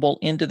vulnerable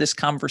into this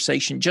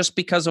conversation just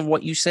because of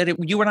what you said.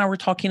 You and I were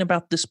talking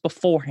about this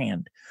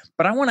beforehand.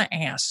 But I want to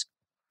ask,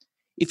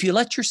 if you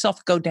let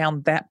yourself go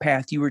down that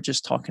path you were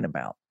just talking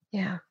about,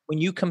 when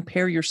you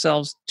compare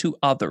yourselves to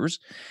others,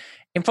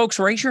 and folks,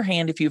 raise your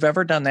hand if you've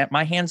ever done that.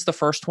 My hand's the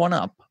first one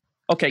up.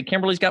 Okay,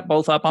 Kimberly's got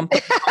both up.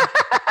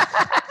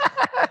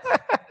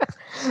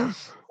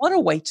 What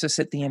awaits us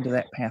at the end of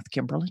that path,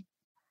 Kimberly?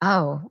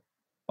 Oh,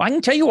 I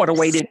can tell you what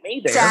awaited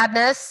me there.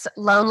 Sadness,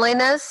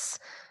 loneliness,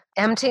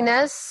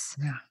 emptiness,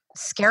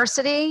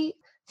 scarcity,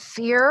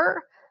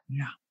 fear.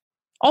 Yeah.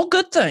 All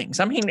good things.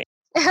 I mean,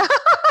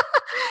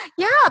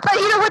 Yeah, but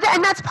you know what?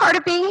 And that's part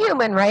of being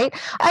human, right?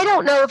 I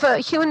don't know of a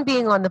human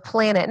being on the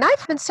planet, and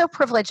I've been so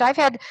privileged. I've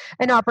had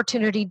an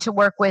opportunity to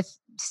work with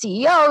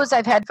CEOs.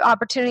 I've had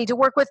opportunity to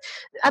work with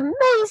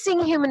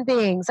amazing human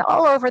beings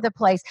all over the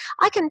place.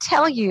 I can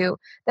tell you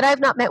that I've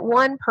not met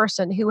one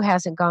person who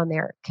hasn't gone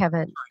there,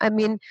 Kevin. I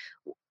mean,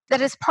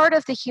 that is part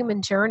of the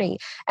human journey.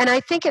 And I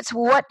think it's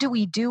what do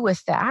we do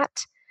with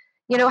that?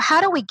 You know,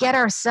 how do we get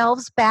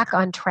ourselves back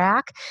on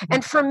track?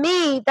 And for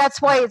me,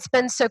 that's why it's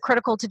been so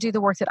critical to do the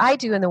work that I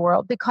do in the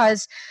world,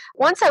 because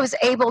once I was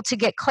able to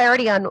get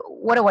clarity on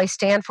what do I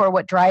stand for,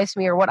 what drives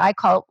me, or what I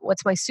call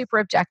what's my super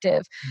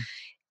objective,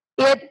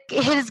 it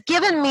has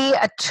given me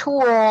a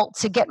tool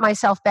to get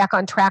myself back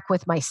on track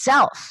with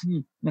myself.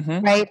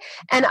 Mm-hmm. Right.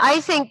 And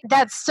I think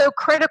that's so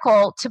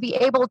critical to be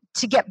able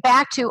to get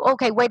back to,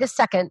 okay, wait a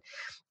second.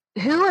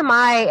 Who am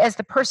I as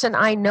the person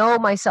I know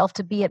myself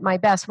to be at my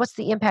best? What's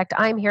the impact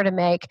I'm here to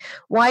make?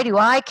 Why do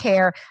I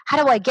care?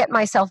 How do I get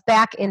myself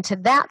back into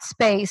that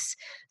space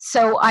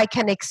so I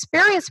can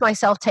experience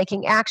myself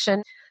taking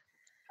action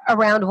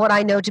around what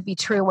I know to be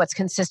true, what's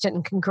consistent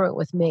and congruent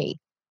with me?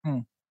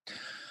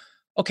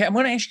 Okay, I'm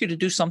going to ask you to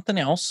do something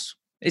else.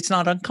 It's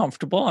not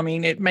uncomfortable. I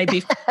mean, it may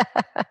be,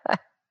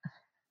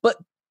 but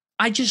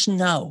I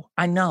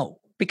know.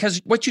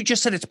 Because what you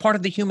just said, it's part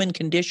of the human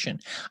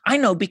condition. I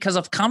know because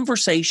of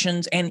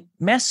conversations and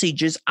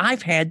messages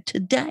I've had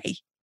today,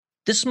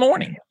 this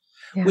morning,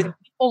 with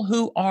people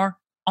who are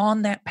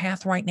on that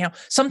path right now.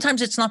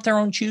 Sometimes it's not their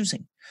own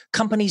choosing.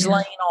 Companies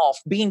laying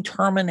off, being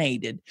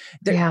terminated.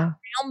 They're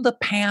down the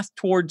path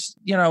towards,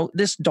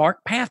 this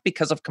dark path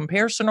because of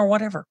comparison or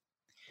whatever.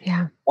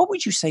 Yeah. What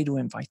would you say to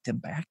invite them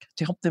back,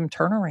 to help them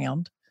turn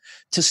around,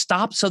 to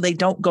stop so they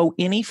don't go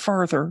any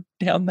further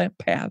down that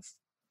path?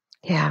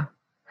 Yeah.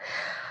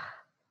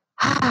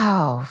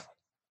 Oh,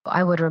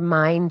 I would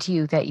remind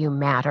you that you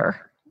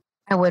matter.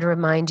 I would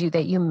remind you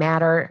that you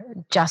matter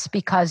just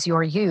because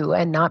you're you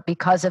and not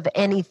because of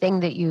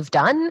anything that you've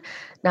done,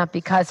 not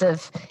because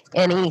of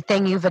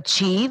anything you've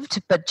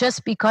achieved, but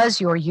just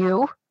because you're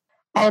you,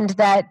 and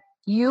that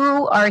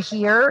you are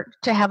here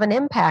to have an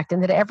impact,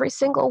 and that every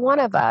single one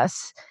of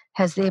us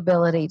has the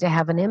ability to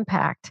have an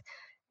impact,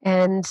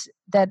 and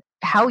that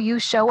how you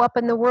show up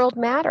in the world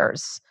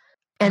matters.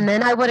 And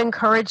then I would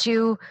encourage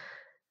you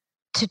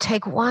to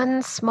take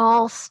one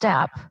small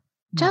step,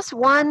 just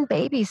one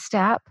baby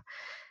step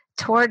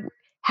toward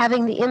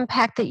having the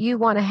impact that you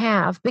want to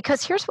have.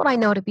 Because here's what I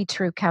know to be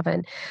true,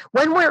 Kevin.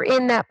 When we're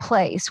in that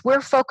place, we're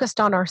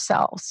focused on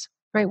ourselves,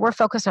 right? We're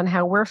focused on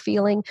how we're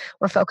feeling.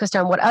 We're focused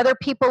on what other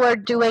people are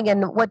doing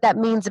and what that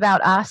means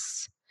about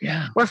us.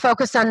 Yeah. We're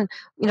focused on,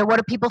 what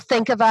do people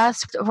think of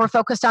us? We're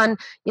focused on,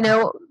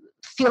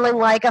 feeling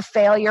like a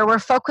failure. We're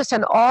focused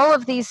on all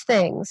of these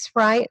things,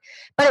 right?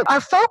 But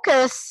our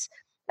focus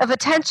of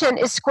attention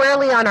is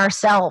squarely on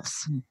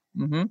ourselves.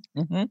 Mm-hmm.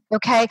 Mm-hmm.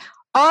 Okay?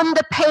 On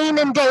the pain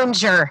and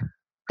danger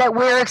that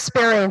we're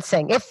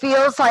experiencing. It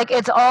feels like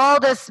it's all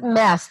this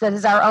mess that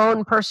is our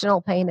own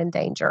personal pain and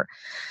danger.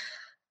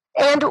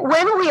 And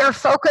when we are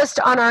focused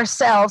on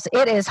ourselves,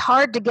 it is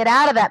hard to get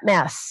out of that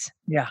mess.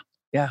 Yeah.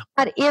 Yeah.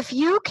 But if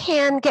you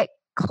can get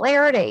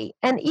clarity,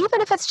 and even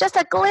if it's just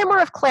a glimmer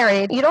of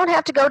clarity, you don't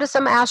have to go to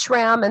some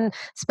ashram and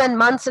spend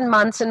months and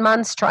months and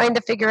months trying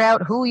to figure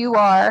out who you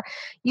are.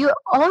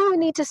 All you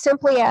need to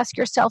simply ask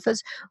yourself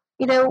is,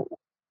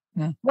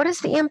 what is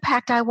the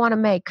impact I want to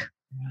make?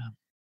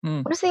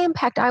 What is the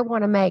impact I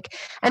want to make?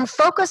 And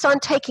focus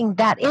on taking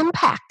that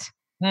impact,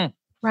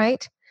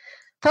 right?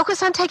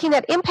 Focus on taking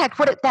that impact.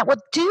 What that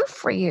will do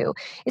for you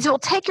is it will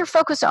take your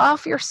focus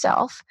off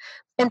yourself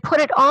and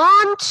put it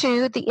on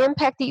to the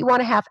impact that you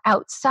want to have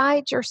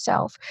outside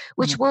yourself,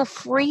 which will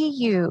free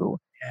you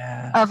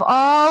of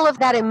all of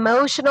that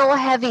emotional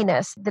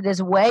heaviness that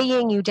is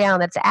weighing you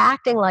down, that's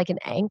acting like an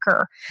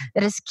anchor,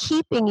 that is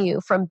keeping you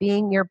from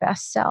being your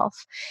best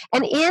self.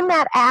 And in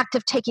that act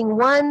of taking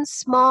one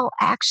small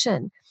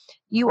action,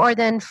 you are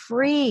then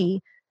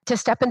free to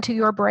step into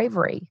your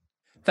bravery.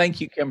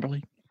 Thank you,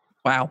 Kimberly.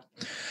 Wow.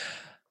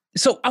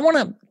 So I want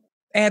to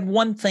add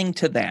one thing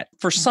to that.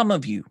 For some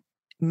of you,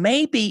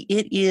 maybe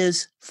it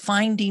is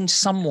finding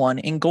someone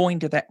and going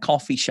to that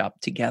coffee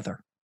shop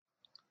together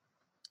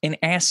and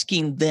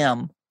asking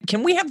them,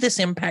 can we have this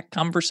impact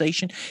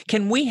conversation?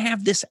 Can we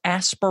have this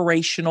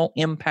aspirational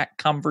impact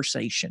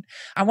conversation?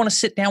 I want to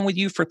sit down with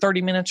you for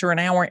 30 minutes or an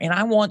hour, and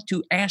I want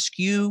to ask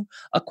you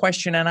a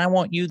question, and I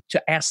want you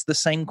to ask the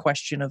same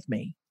question of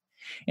me.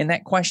 And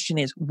that question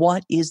is,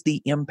 what is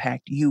the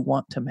impact you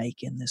want to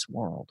make in this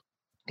world?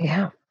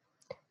 Yeah.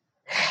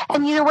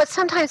 And you know what?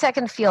 Sometimes that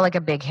can feel like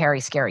a big, hairy,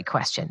 scary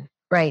question,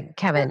 right,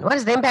 Kevin? What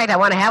is the impact I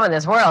want to have in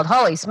this world?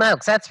 Holy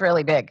smokes, that's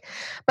really big.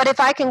 But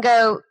if I can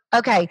go,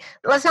 okay,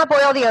 let's not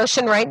boil the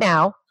ocean right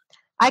now.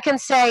 I can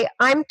say,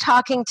 I'm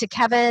talking to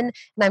Kevin and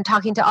I'm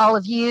talking to all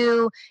of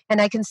you.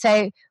 And I can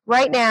say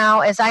right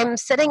now, as I'm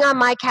sitting on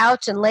my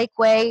couch in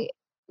Lakeway,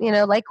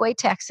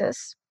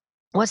 Texas,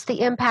 what's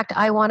the impact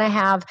I want to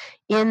have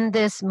in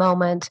this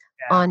moment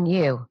on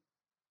you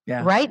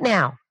right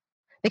now?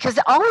 Because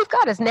all we've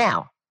got is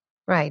now.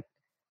 Right.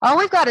 All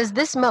we've got is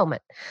this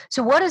moment.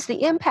 So what is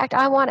the impact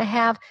I want to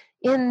have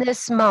in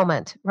this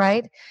moment,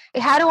 right?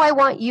 How do I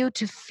want you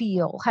to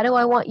feel? How do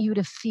I want you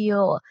to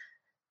feel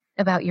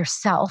about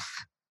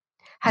yourself?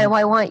 How do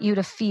I want you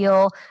to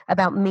feel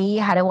about me?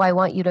 How do I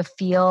want you to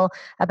feel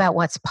about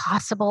what's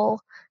possible?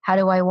 How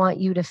do I want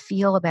you to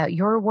feel about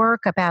your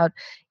work, about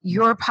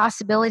your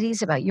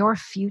possibilities, about your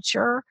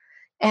future?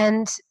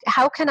 And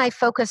how can I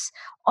focus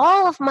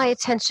all of my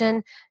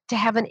attention to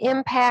have an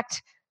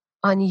impact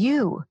on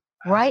you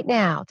right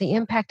now, the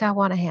impact I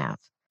want to have?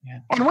 Yeah.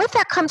 And with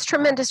that comes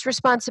tremendous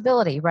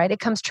responsibility, right? It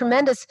comes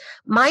tremendous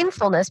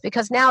mindfulness,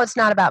 because now it's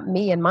not about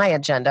me and my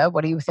agenda.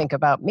 What do you think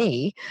about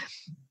me?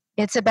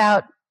 It's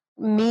about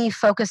me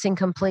focusing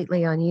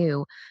completely on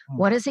you.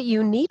 What is it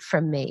you need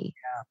from me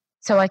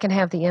so I can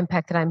have the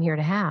impact that I'm here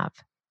to have?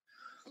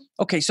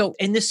 Okay, so,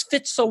 and this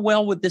fits so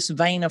well with this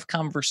vein of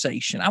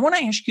conversation. I want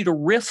to ask you to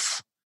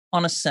riff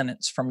on a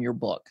sentence from your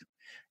book.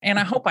 And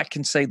I hope I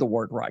can say the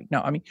word right.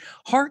 No, I mean,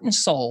 heart and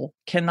soul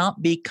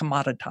cannot be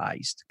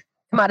commoditized.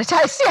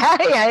 Commoditized,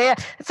 yeah.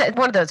 It's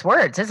one of those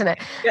words, isn't it?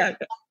 Yeah.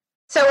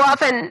 So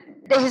often,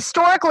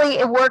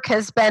 historically, work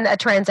has been a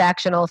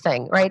transactional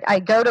thing, right? I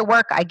go to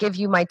work, I give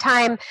you my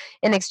time,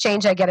 in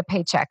exchange, I get a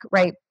paycheck,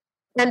 right?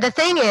 And the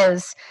thing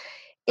is,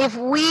 if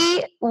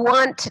we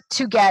want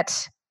to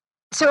get,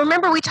 so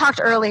remember we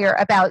talked earlier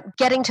about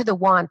getting to the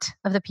want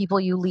of the people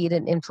you lead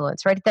and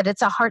influence, right? That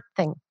it's a heart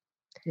thing,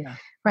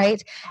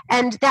 right?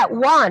 And that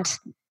want,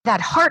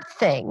 that heart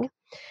thing,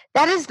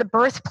 that is the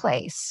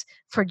birthplace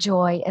for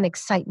joy and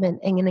excitement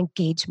and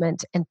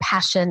engagement and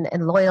passion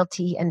and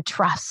loyalty and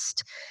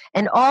trust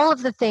and all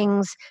of the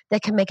things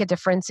that can make a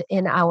difference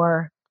in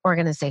our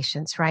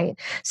organizations, right?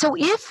 So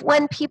if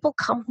when people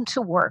come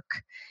to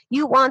work,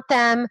 you want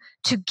them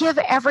to give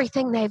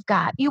everything they've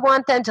got, you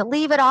want them to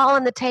leave it all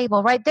on the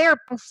table, right?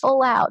 They're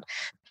full out.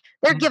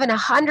 They're giving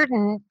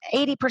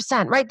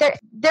 180%, right?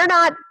 They're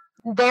not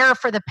there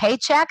for the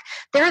paycheck.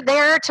 They're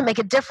there to make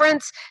a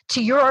difference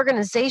to your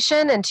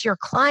organization and to your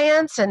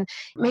clients and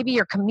maybe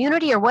your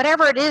community or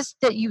whatever it is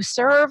that you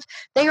serve.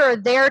 They are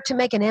there to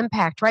make an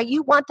impact, right?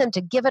 You want them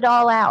to give it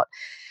all out.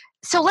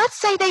 So let's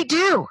say they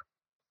do,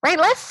 right?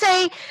 Let's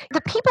say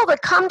the people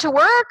that come to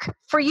work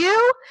for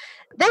you,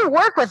 they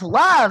work with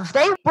love.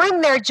 They bring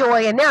their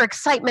joy and their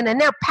excitement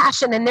and their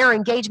passion and their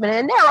engagement,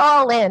 and they're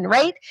all in,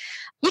 right?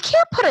 You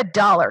can't put a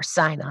dollar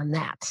sign on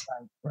that.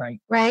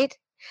 Right?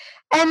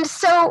 And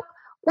so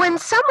when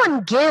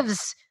someone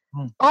gives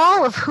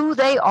all of who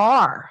they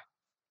are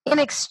in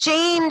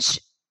exchange,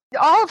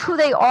 all of who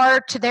they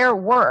are to their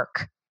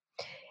work,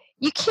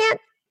 you can't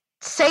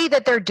say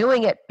that they're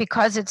doing it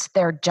because it's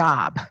their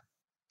job.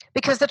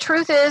 Because the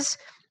truth is,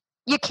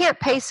 you can't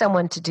pay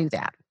someone to do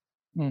that,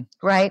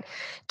 right?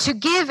 To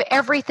give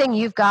everything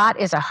you've got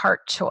is a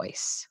heart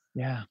choice.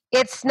 Yeah.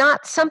 It's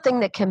not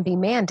something that can be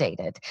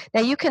mandated.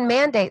 Now, you can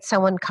mandate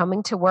someone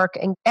coming to work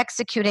and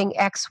executing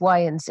X, Y,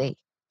 and Z.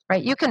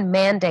 Right? You can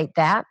mandate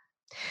that,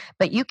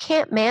 but you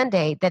can't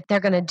mandate that they're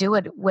going to do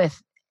it with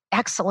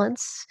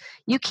excellence.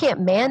 You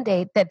can't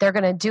mandate that they're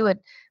going to do it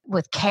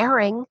with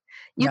caring.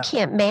 You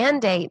can't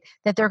mandate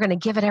that they're going to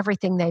give it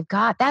everything they've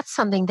got. That's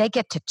something they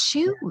get to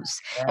choose.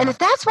 Yeah. And if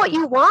that's what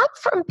you want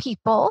from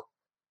people,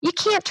 you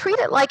can't treat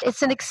it like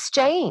it's an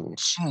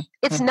exchange.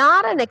 It's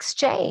not an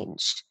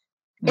exchange.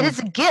 It is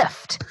a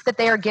gift that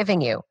they are giving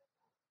you.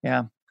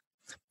 Yeah.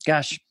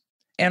 Gosh.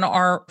 And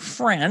our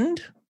friend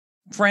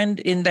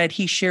in that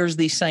he shares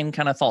these same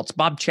kind of thoughts,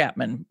 Bob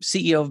Chapman,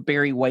 CEO of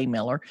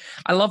Barry-Wehmiller.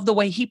 I love the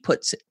way he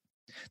puts it.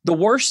 The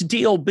worst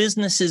deal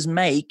businesses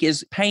make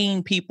is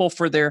paying people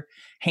for their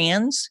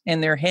hands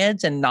and their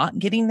heads and not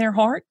getting their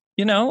heart.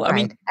 You know, I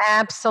mean,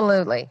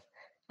 absolutely.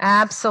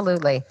 You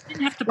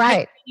didn't have to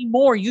pay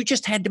anymore. You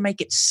just had to make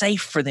it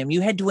safe for them.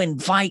 You had to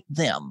invite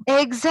them.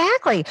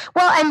 Exactly.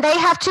 Well, and they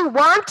have to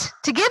want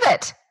to give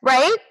it,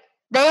 right?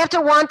 They have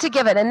to want to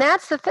give it. And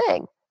that's the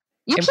thing.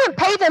 You can't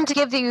pay them to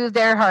give you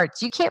their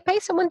hearts. You can't pay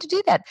someone to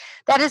do that.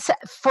 That is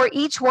for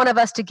each one of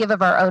us to give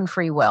of our own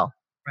free will.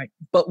 Right.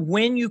 But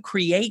when you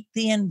create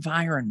the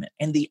environment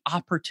and the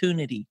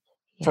opportunity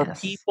for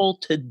people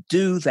to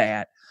do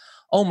that,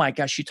 oh my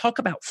gosh, you talk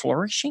about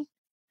flourishing.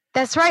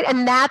 That's right.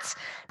 And that's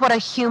what a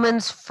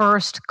human's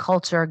first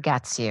culture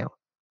gets you,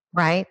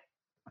 right?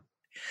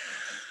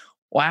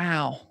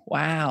 Wow.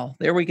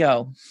 There we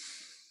go.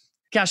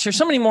 Gosh, there's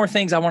so many more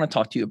things I want to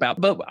talk to you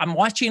about, but I'm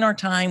watching our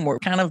time. We're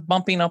kind of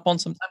bumping up on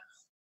some time.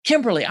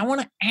 Kimberly, I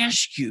want to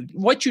ask you,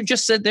 what you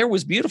just said there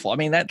was beautiful. I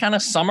mean, that kind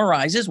of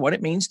summarizes what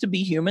it means to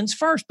be humans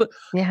first, but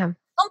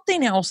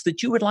something else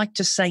that you would like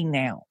to say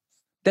now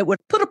that would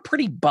put a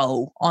pretty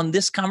bow on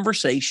this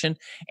conversation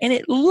and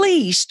at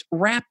least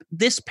wrap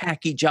this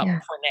package up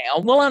for now.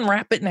 We'll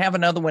unwrap it and have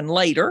another one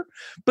later,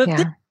 but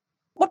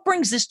what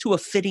brings this to a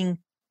fitting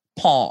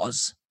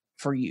pause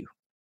for you?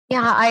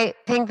 Yeah, I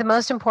think the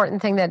most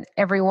important thing that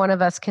every one of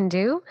us can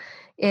do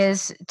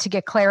is to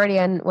get clarity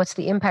on what's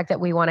the impact that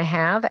we want to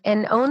have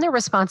and own the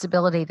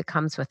responsibility that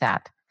comes with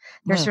that.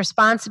 There's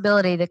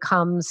responsibility that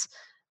comes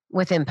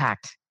with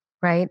impact,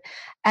 right?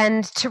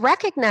 And to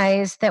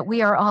recognize that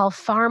we are all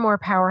far more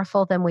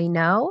powerful than we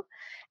know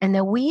and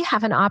that we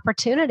have an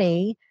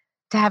opportunity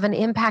to have an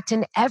impact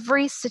in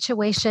every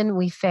situation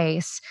we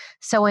face.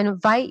 So I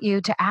invite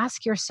you to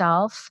ask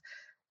yourself,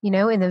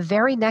 in the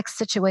very next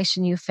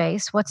situation you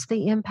face, what's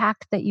the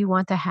impact that you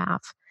want to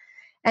have?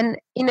 And,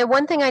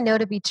 one thing I know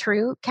to be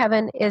true,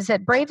 Kevin, is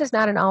that brave is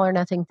not an all or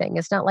nothing thing.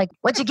 It's not like,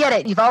 once you get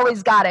it, you've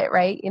always got it,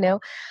 right?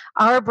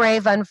 Our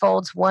brave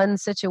unfolds one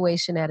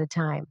situation at a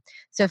time.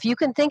 So if you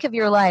can think of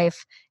your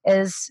life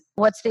as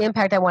what's the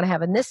impact I want to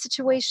have in this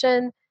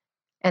situation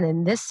and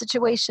in this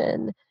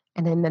situation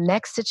and in the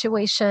next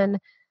situation,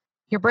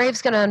 your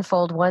brave's going to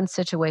unfold one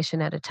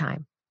situation at a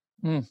time.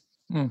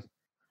 All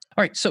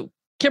right. So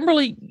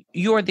Kimberly,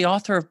 you're the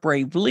author of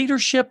Brave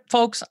Leadership,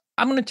 folks.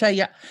 I'm going to tell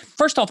you,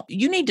 first off,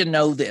 you need to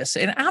know this.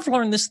 And I've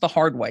learned this the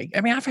hard way.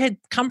 I mean, I've had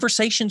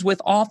conversations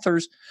with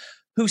authors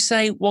who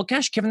say, well,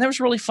 gosh, Kevin, that was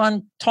really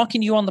fun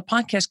talking to you on the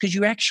podcast because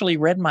you actually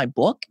read my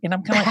book. And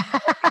I'm kind of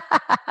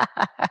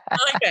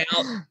like,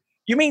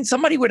 you mean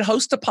somebody would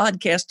host a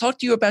podcast, talk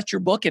to you about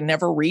your book and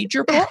never read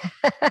your book?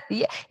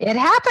 Yeah, it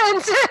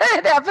happens.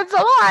 It happens a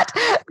lot.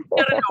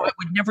 No, I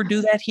would never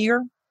do that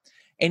here.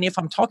 And if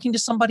I'm talking to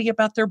somebody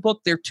about their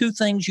book, there are two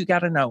things you got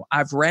to know.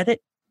 I've read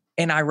it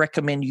and I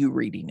recommend you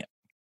reading it.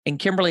 And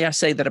Kimberly, I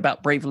say that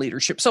about Brave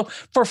Leadership. So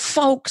for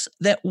folks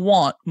that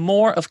want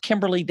more of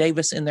Kimberly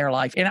Davis in their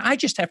life, and I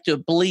just have to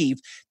believe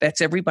that's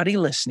everybody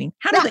listening.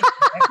 How do they do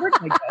that? Where do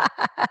they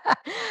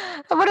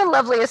go? What a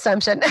lovely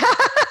assumption.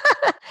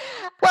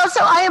 Well,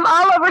 so I am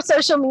all over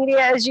social media,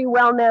 as you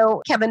well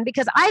know, Kevin,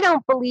 because I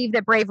don't believe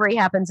that bravery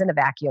happens in a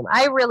vacuum.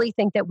 I really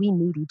think that we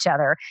need each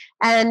other.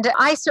 And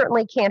I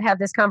certainly can't have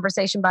this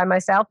conversation by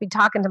myself, be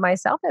talking to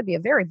myself. That'd be a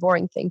very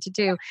boring thing to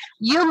do.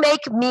 You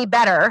make me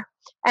better.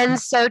 And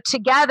so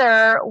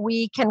together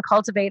we can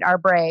cultivate our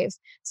brave.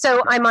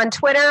 So I'm on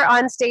Twitter,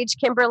 On Stage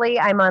Kimberly.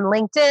 I'm on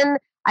LinkedIn.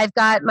 I've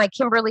got my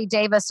Kimberly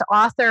Davis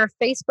author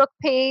Facebook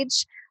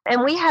page.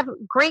 And we have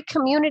great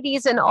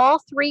communities in all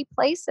three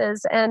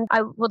places. And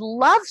I would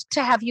love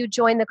to have you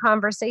join the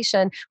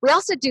conversation. We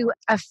also do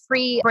a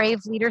free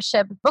Brave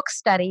Leadership book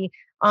study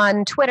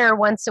on Twitter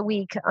once a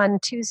week on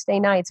Tuesday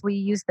nights. We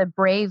use the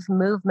Brave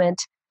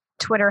Movement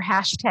Twitter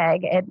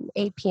hashtag at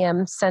 8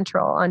 p.m.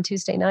 Central on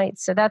Tuesday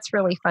nights. So that's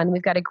really fun.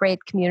 We've got a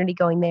great community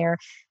going there.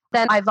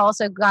 Then I've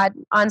also got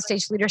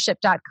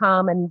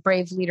onstageleadership.com and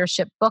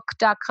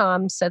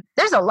braveleadershipbook.com. So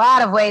there's a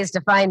lot of ways to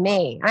find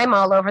me. I'm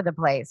all over the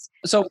place.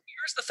 So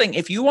here's the thing.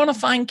 If you want to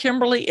find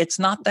Kimberly, it's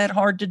not that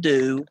hard to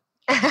do.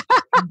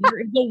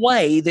 There is a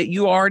way that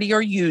you already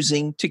are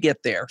using to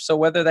get there. So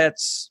whether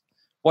that's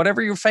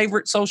whatever your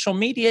favorite social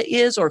media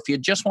is, or if you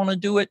just want to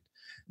do it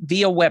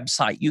via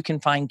website, you can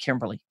find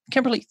Kimberly.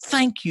 Kimberly,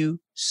 thank you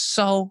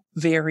so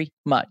very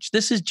much.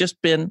 This has just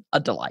been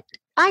a delight.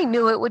 I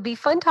knew it would be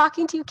fun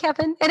talking to you,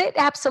 Kevin, and it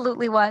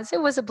absolutely was. It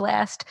was a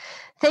blast.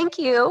 Thank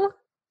you.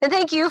 And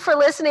thank you for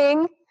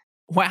listening.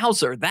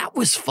 Wowzer, that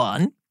was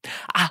fun.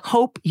 I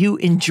hope you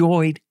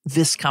enjoyed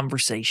this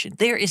conversation.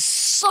 There is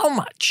so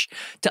much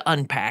to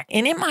unpack,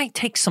 and it might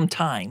take some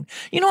time.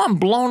 I'm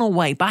blown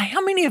away by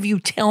how many of you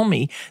tell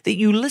me that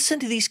you listen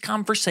to these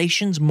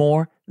conversations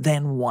more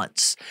than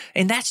once.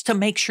 And that's to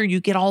make sure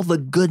you get all the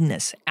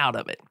goodness out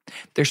of it.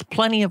 There's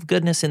plenty of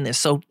goodness in this.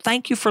 So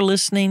thank you for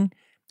listening.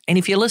 And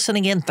if you listen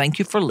again, thank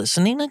you for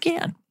listening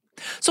again.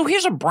 So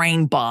here's a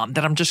brain bomb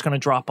that I'm just going to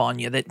drop on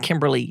you that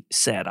Kimberly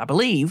said. I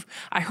believe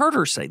I heard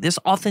her say this: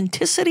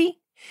 authenticity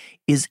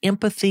is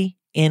empathy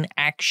in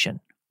action.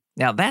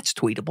 Now that's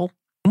tweetable.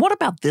 What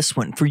about this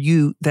one for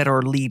you that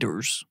are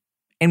leaders?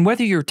 And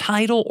whether your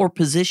title or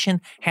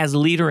position has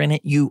leader in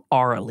it, you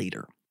are a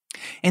leader.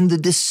 And the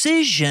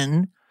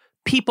decision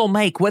people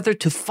make, whether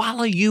to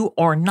follow you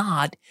or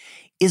not,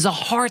 is a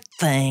heart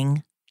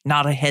thing,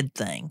 not a head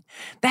thing.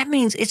 That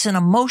means it's an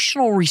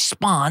emotional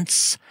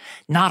response,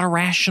 not a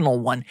rational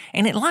one.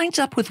 And it lines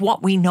up with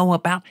what we know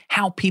about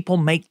how people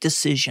make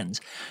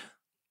decisions.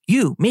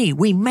 You, me,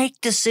 we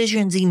make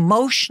decisions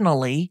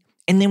emotionally,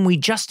 and then we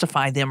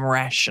justify them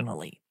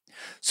rationally.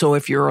 So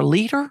if you're a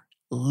leader,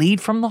 lead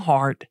from the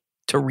heart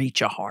to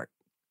reach a heart.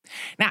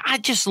 Now, I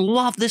just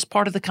love this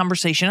part of the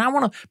conversation. I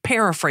want to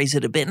paraphrase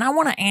it a bit, and I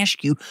want to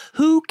ask you,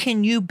 who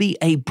can you be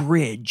a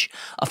bridge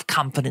of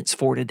confidence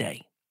for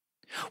today?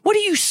 What do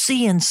you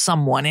see in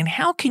someone, and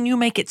how can you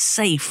make it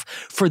safe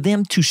for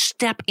them to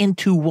step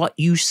into what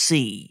you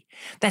see?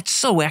 That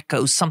so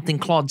echoes something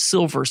Claude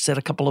Silver said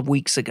a couple of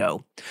weeks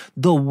ago.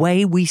 The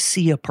way we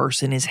see a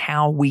person is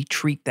how we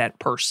treat that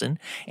person,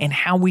 and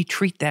how we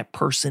treat that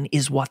person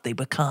is what they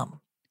become.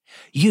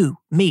 You,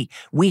 me,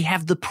 we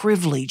have the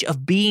privilege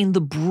of being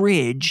the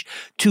bridge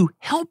to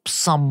help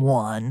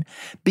someone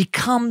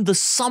become the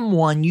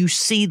someone you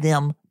see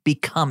them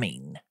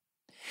becoming.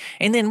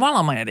 And then while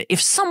I'm at it,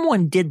 if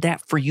someone did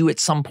that for you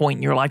at some point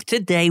in your life,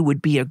 today would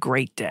be a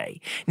great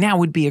day. Now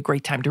would be a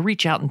great time to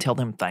reach out and tell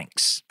them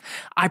thanks.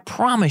 I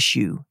promise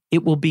you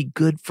it will be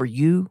good for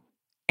you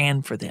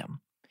and for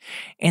them.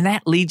 And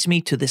that leads me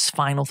to this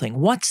final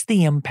thing. What's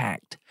the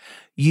impact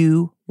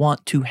you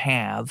want to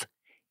have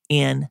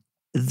in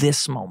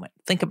this moment.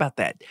 Think about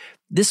that.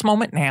 This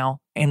moment now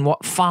and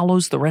what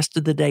follows the rest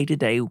of the day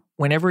today,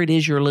 whenever it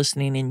is you're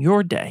listening in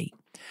your day,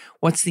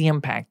 what's the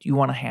impact you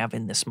want to have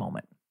in this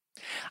moment?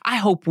 I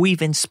hope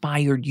we've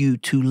inspired you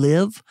to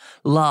live,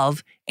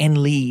 love, and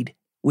lead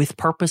with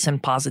purpose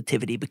and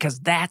positivity, because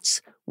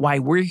that's why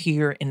we're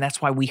here and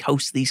that's why we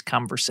host these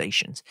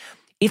conversations.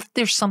 If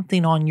there's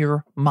something on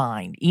your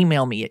mind,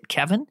 email me at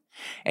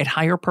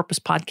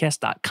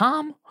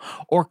kevin@higherpurposepodcast.com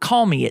or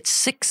call me at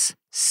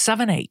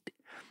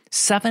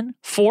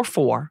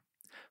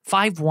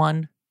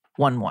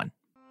 678-744-5111.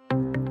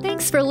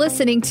 Thanks for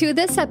listening to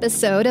this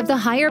episode of the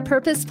Higher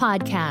Purpose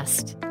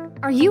Podcast.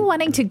 Are you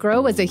wanting to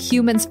grow as a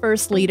Humans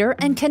First leader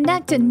and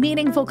connect in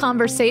meaningful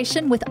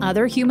conversation with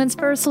other Humans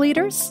First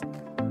leaders?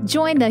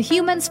 Join the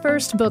Humans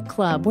First Book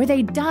Club, where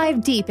they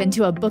dive deep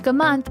into a book a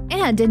month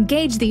and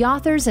engage the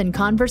authors in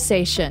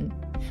conversation.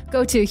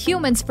 Go to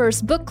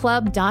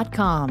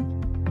humansfirstbookclub.com.